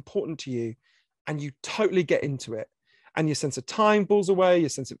that's important to you and you totally get into it. And your sense of time falls away, your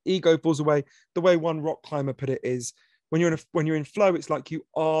sense of ego falls away. The way one rock climber put it is, when you're in flow, it's like you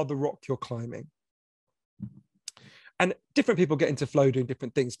are the rock you're climbing. And different people get into flow doing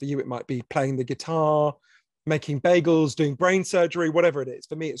different things. For you, it might be playing the guitar, making bagels, doing brain surgery, whatever it is.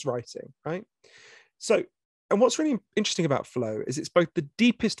 For me, it's writing, right? So, and what's really interesting about flow is it's both the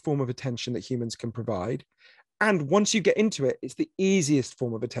deepest form of attention that humans can provide, and once you get into it, it's the easiest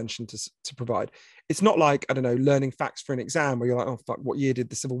form of attention to provide. It's not like, I don't know, learning facts for an exam where you're like, oh, fuck, what year did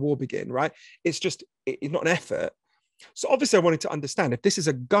the Civil War begin, right? It's not an effort. So obviously I wanted to understand, if this is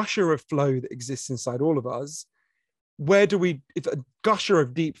a gusher of flow that exists inside all of us, if a gusher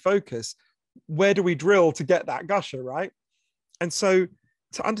of deep focus, where do we drill to get that gusher, right? And so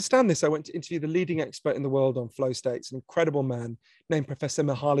to understand this, I went to interview the leading expert in the world on flow states, an incredible man named Professor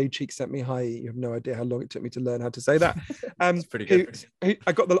Mihaly Csikszentmihalyi. You have no idea how long it took me to learn how to say that. It's pretty good.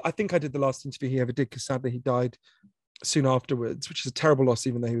 I think I did the last interview he ever did, because sadly he died soon afterwards, which is a terrible loss,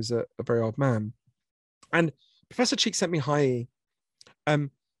 even though he was a very old man. And Professor Csikszentmihalyi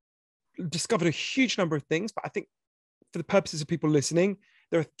discovered a huge number of things, but I think for the purposes of people listening,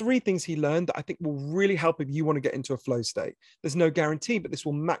 there are 3 things he learned that I think will really help if you want to get into a flow state. There's no guarantee, but this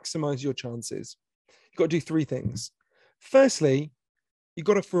will maximize your chances. You've got to do 3 things. Firstly, you've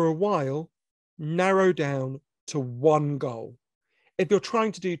got to, for a while, narrow down to one goal. If you're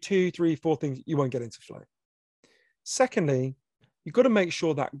trying to do 2, 3, 4 things, you won't get into flow. Secondly, you've got to make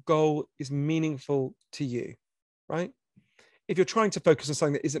sure that goal is meaningful to you, right? If you're trying to focus on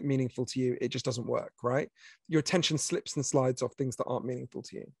something that isn't meaningful to you, it just doesn't work, right? Your attention slips and slides off things that aren't meaningful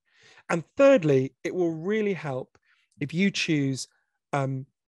to you. And thirdly, it will really help if you choose a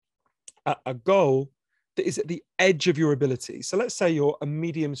goal that is at the edge of your ability. So let's say you're a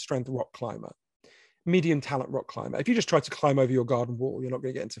medium strength rock climber, medium talent rock climber. If you just try to climb over your garden wall, you're not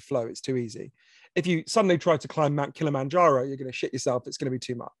going to get into flow. It's too easy. If you suddenly try to climb Mount Kilimanjaro, you're going to shit yourself. It's going to be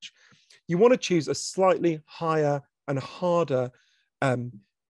too much. You want to choose a slightly higher and harder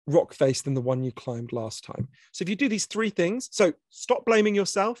rock face than the one you climbed last time. So if you do these 3 things, so stop blaming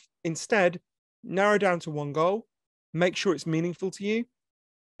yourself, instead narrow down to one goal, make sure it's meaningful to you,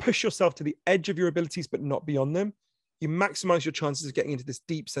 push yourself to the edge of your abilities but not beyond them, you maximize your chances of getting into this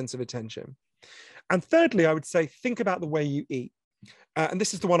deep sense of attention. And thirdly, I would say, think about the way you eat. And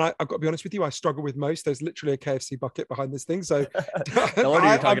this is the one I've got to be honest with you, I struggle with most. There's literally a KFC bucket behind this thing. So no wonder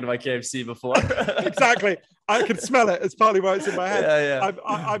you're talking about KFC before. Exactly. I can smell it. It's partly why it's in my head. Yeah.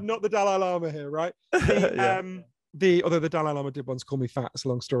 I'm not the Dalai Lama here, right? Although the Dalai Lama did once call me fat. It's a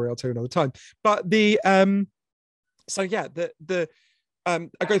long story. I'll tell you another time. But I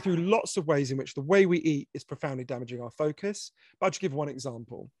go through lots of ways in which the way we eat is profoundly damaging our focus. But I'll just give one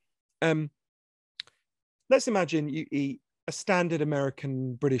example. Let's imagine you eat a standard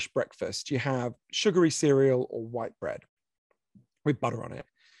American British breakfast. You have sugary cereal or white bread with butter on it.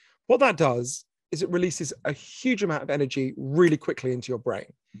 What that does is it releases a huge amount of energy really quickly into your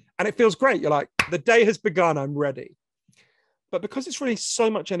brain. And it feels great. You're like, the day has begun, I'm ready. But because it's really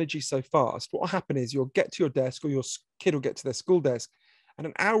so much energy so fast, what will happen is you'll get to your desk, or your kid will get to their school desk, and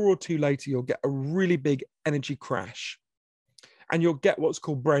an hour or 2 later, you'll get a really big energy crash. And you'll get what's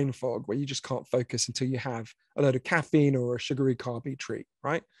called brain fog, where you just can't focus until you have a load of caffeine or a sugary carby treat,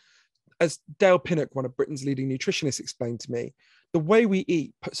 right? As Dale Pinnock, one of Britain's leading nutritionists, explained to me, the way we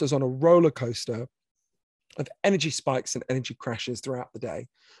eat puts us on a roller coaster of energy spikes and energy crashes throughout the day,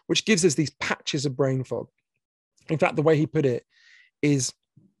 which gives us these patches of brain fog. In fact, the way he put it is,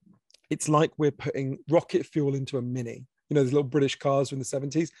 it's like we're putting rocket fuel into a Mini. You know, those little British cars from the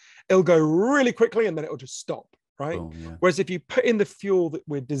 70s. It'll go really quickly and then it'll just stop, right? Oh, yeah. Whereas if you put in the fuel that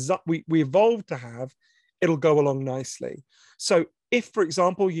we evolved to have, it'll go along nicely. So if, for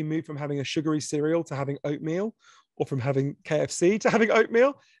example, you move from having a sugary cereal to having oatmeal, or from having KFC to having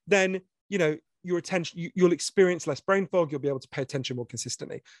oatmeal, then, you know, your attention, you'll experience less brain fog. You'll be able to pay attention more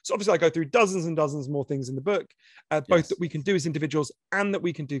consistently. So obviously I go through dozens and dozens more things in the book, both that we can do as individuals and that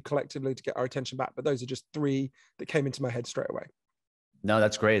we can do collectively to get our attention back. But those are just 3 that came into my head straight away. No,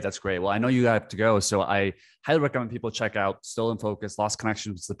 that's great. That's great. Well, I know you have to go. So I highly recommend people check out Still in Focus. Lost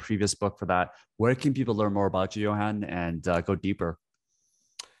Connection was the previous book for that. Where can people learn more about you, Johann, and go deeper?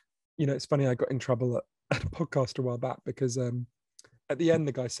 You know, it's funny, I got in trouble at a podcast a while back because at the end,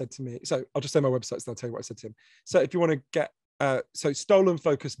 the guy said to me, so I'll just say my website, so I'll tell you what I said to him. So if you want to get, so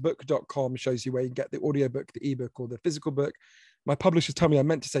stolenfocusbook.com shows you where you can get the audiobook, the ebook, or the physical book. My publishers tell me I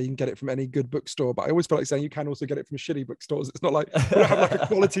meant to say you can get it from any good bookstore, but I always feel like saying you can also get it from shitty bookstores. It's not like we don't have like a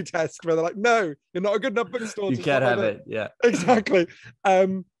quality test where they're like, no, you're not a good enough bookstore. You can't have it. Yeah, exactly.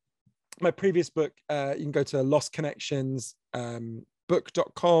 My previous book, you can go to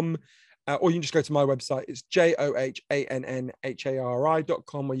lostconnectionsbook.com. Or you can just go to my website. It's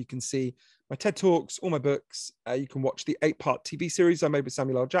johannhari.com, where you can see my TED Talks, all my books. You can watch the 8-part TV series I made with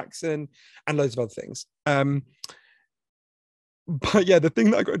Samuel L. Jackson and loads of other things. But yeah, the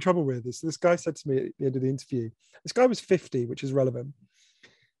thing that I got in trouble with is this guy said to me at the end of the interview, this guy was 50, which is relevant.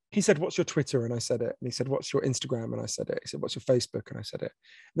 He said, "What's your Twitter?" And I said it. And he said, "What's your Instagram?" And I said it. He said, "What's your Facebook?" And I said it.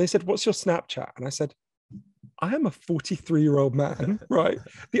 And they said, "What's your Snapchat?" And I said, I am a 43-year-old man, right?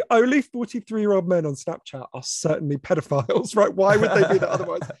 The only 43-year-old men on Snapchat are certainly pedophiles, right? Why would they be that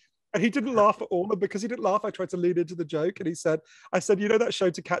otherwise? And he didn't laugh at all. And because he didn't laugh, I tried to lead into the joke. And I said, you know that show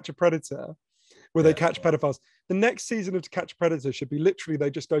To Catch a Predator, where they catch pedophiles? The next season of To Catch a Predator should be literally, they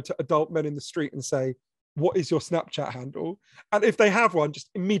just go to adult men in the street and say, what is your Snapchat handle? And if they have one, just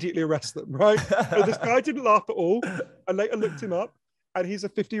immediately arrest them, right? But this guy didn't laugh at all. I later looked him up. And he's a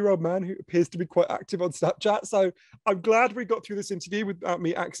 50-year-old man who appears to be quite active on Snapchat. So I'm glad we got through this interview without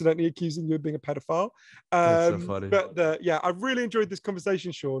me accidentally accusing you of being a pedophile. That's so funny. But yeah, I've really enjoyed this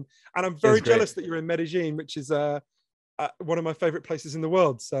conversation, Sean. And I'm very jealous that you're in Medellin, which is one of my favorite places in the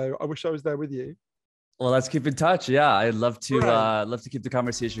world. So I wish I was there with you. Well, let's keep in touch. Yeah, I'd love to keep the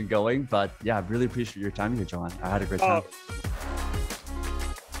conversation going. But yeah, I really appreciate your time here, Johann. I had a great time.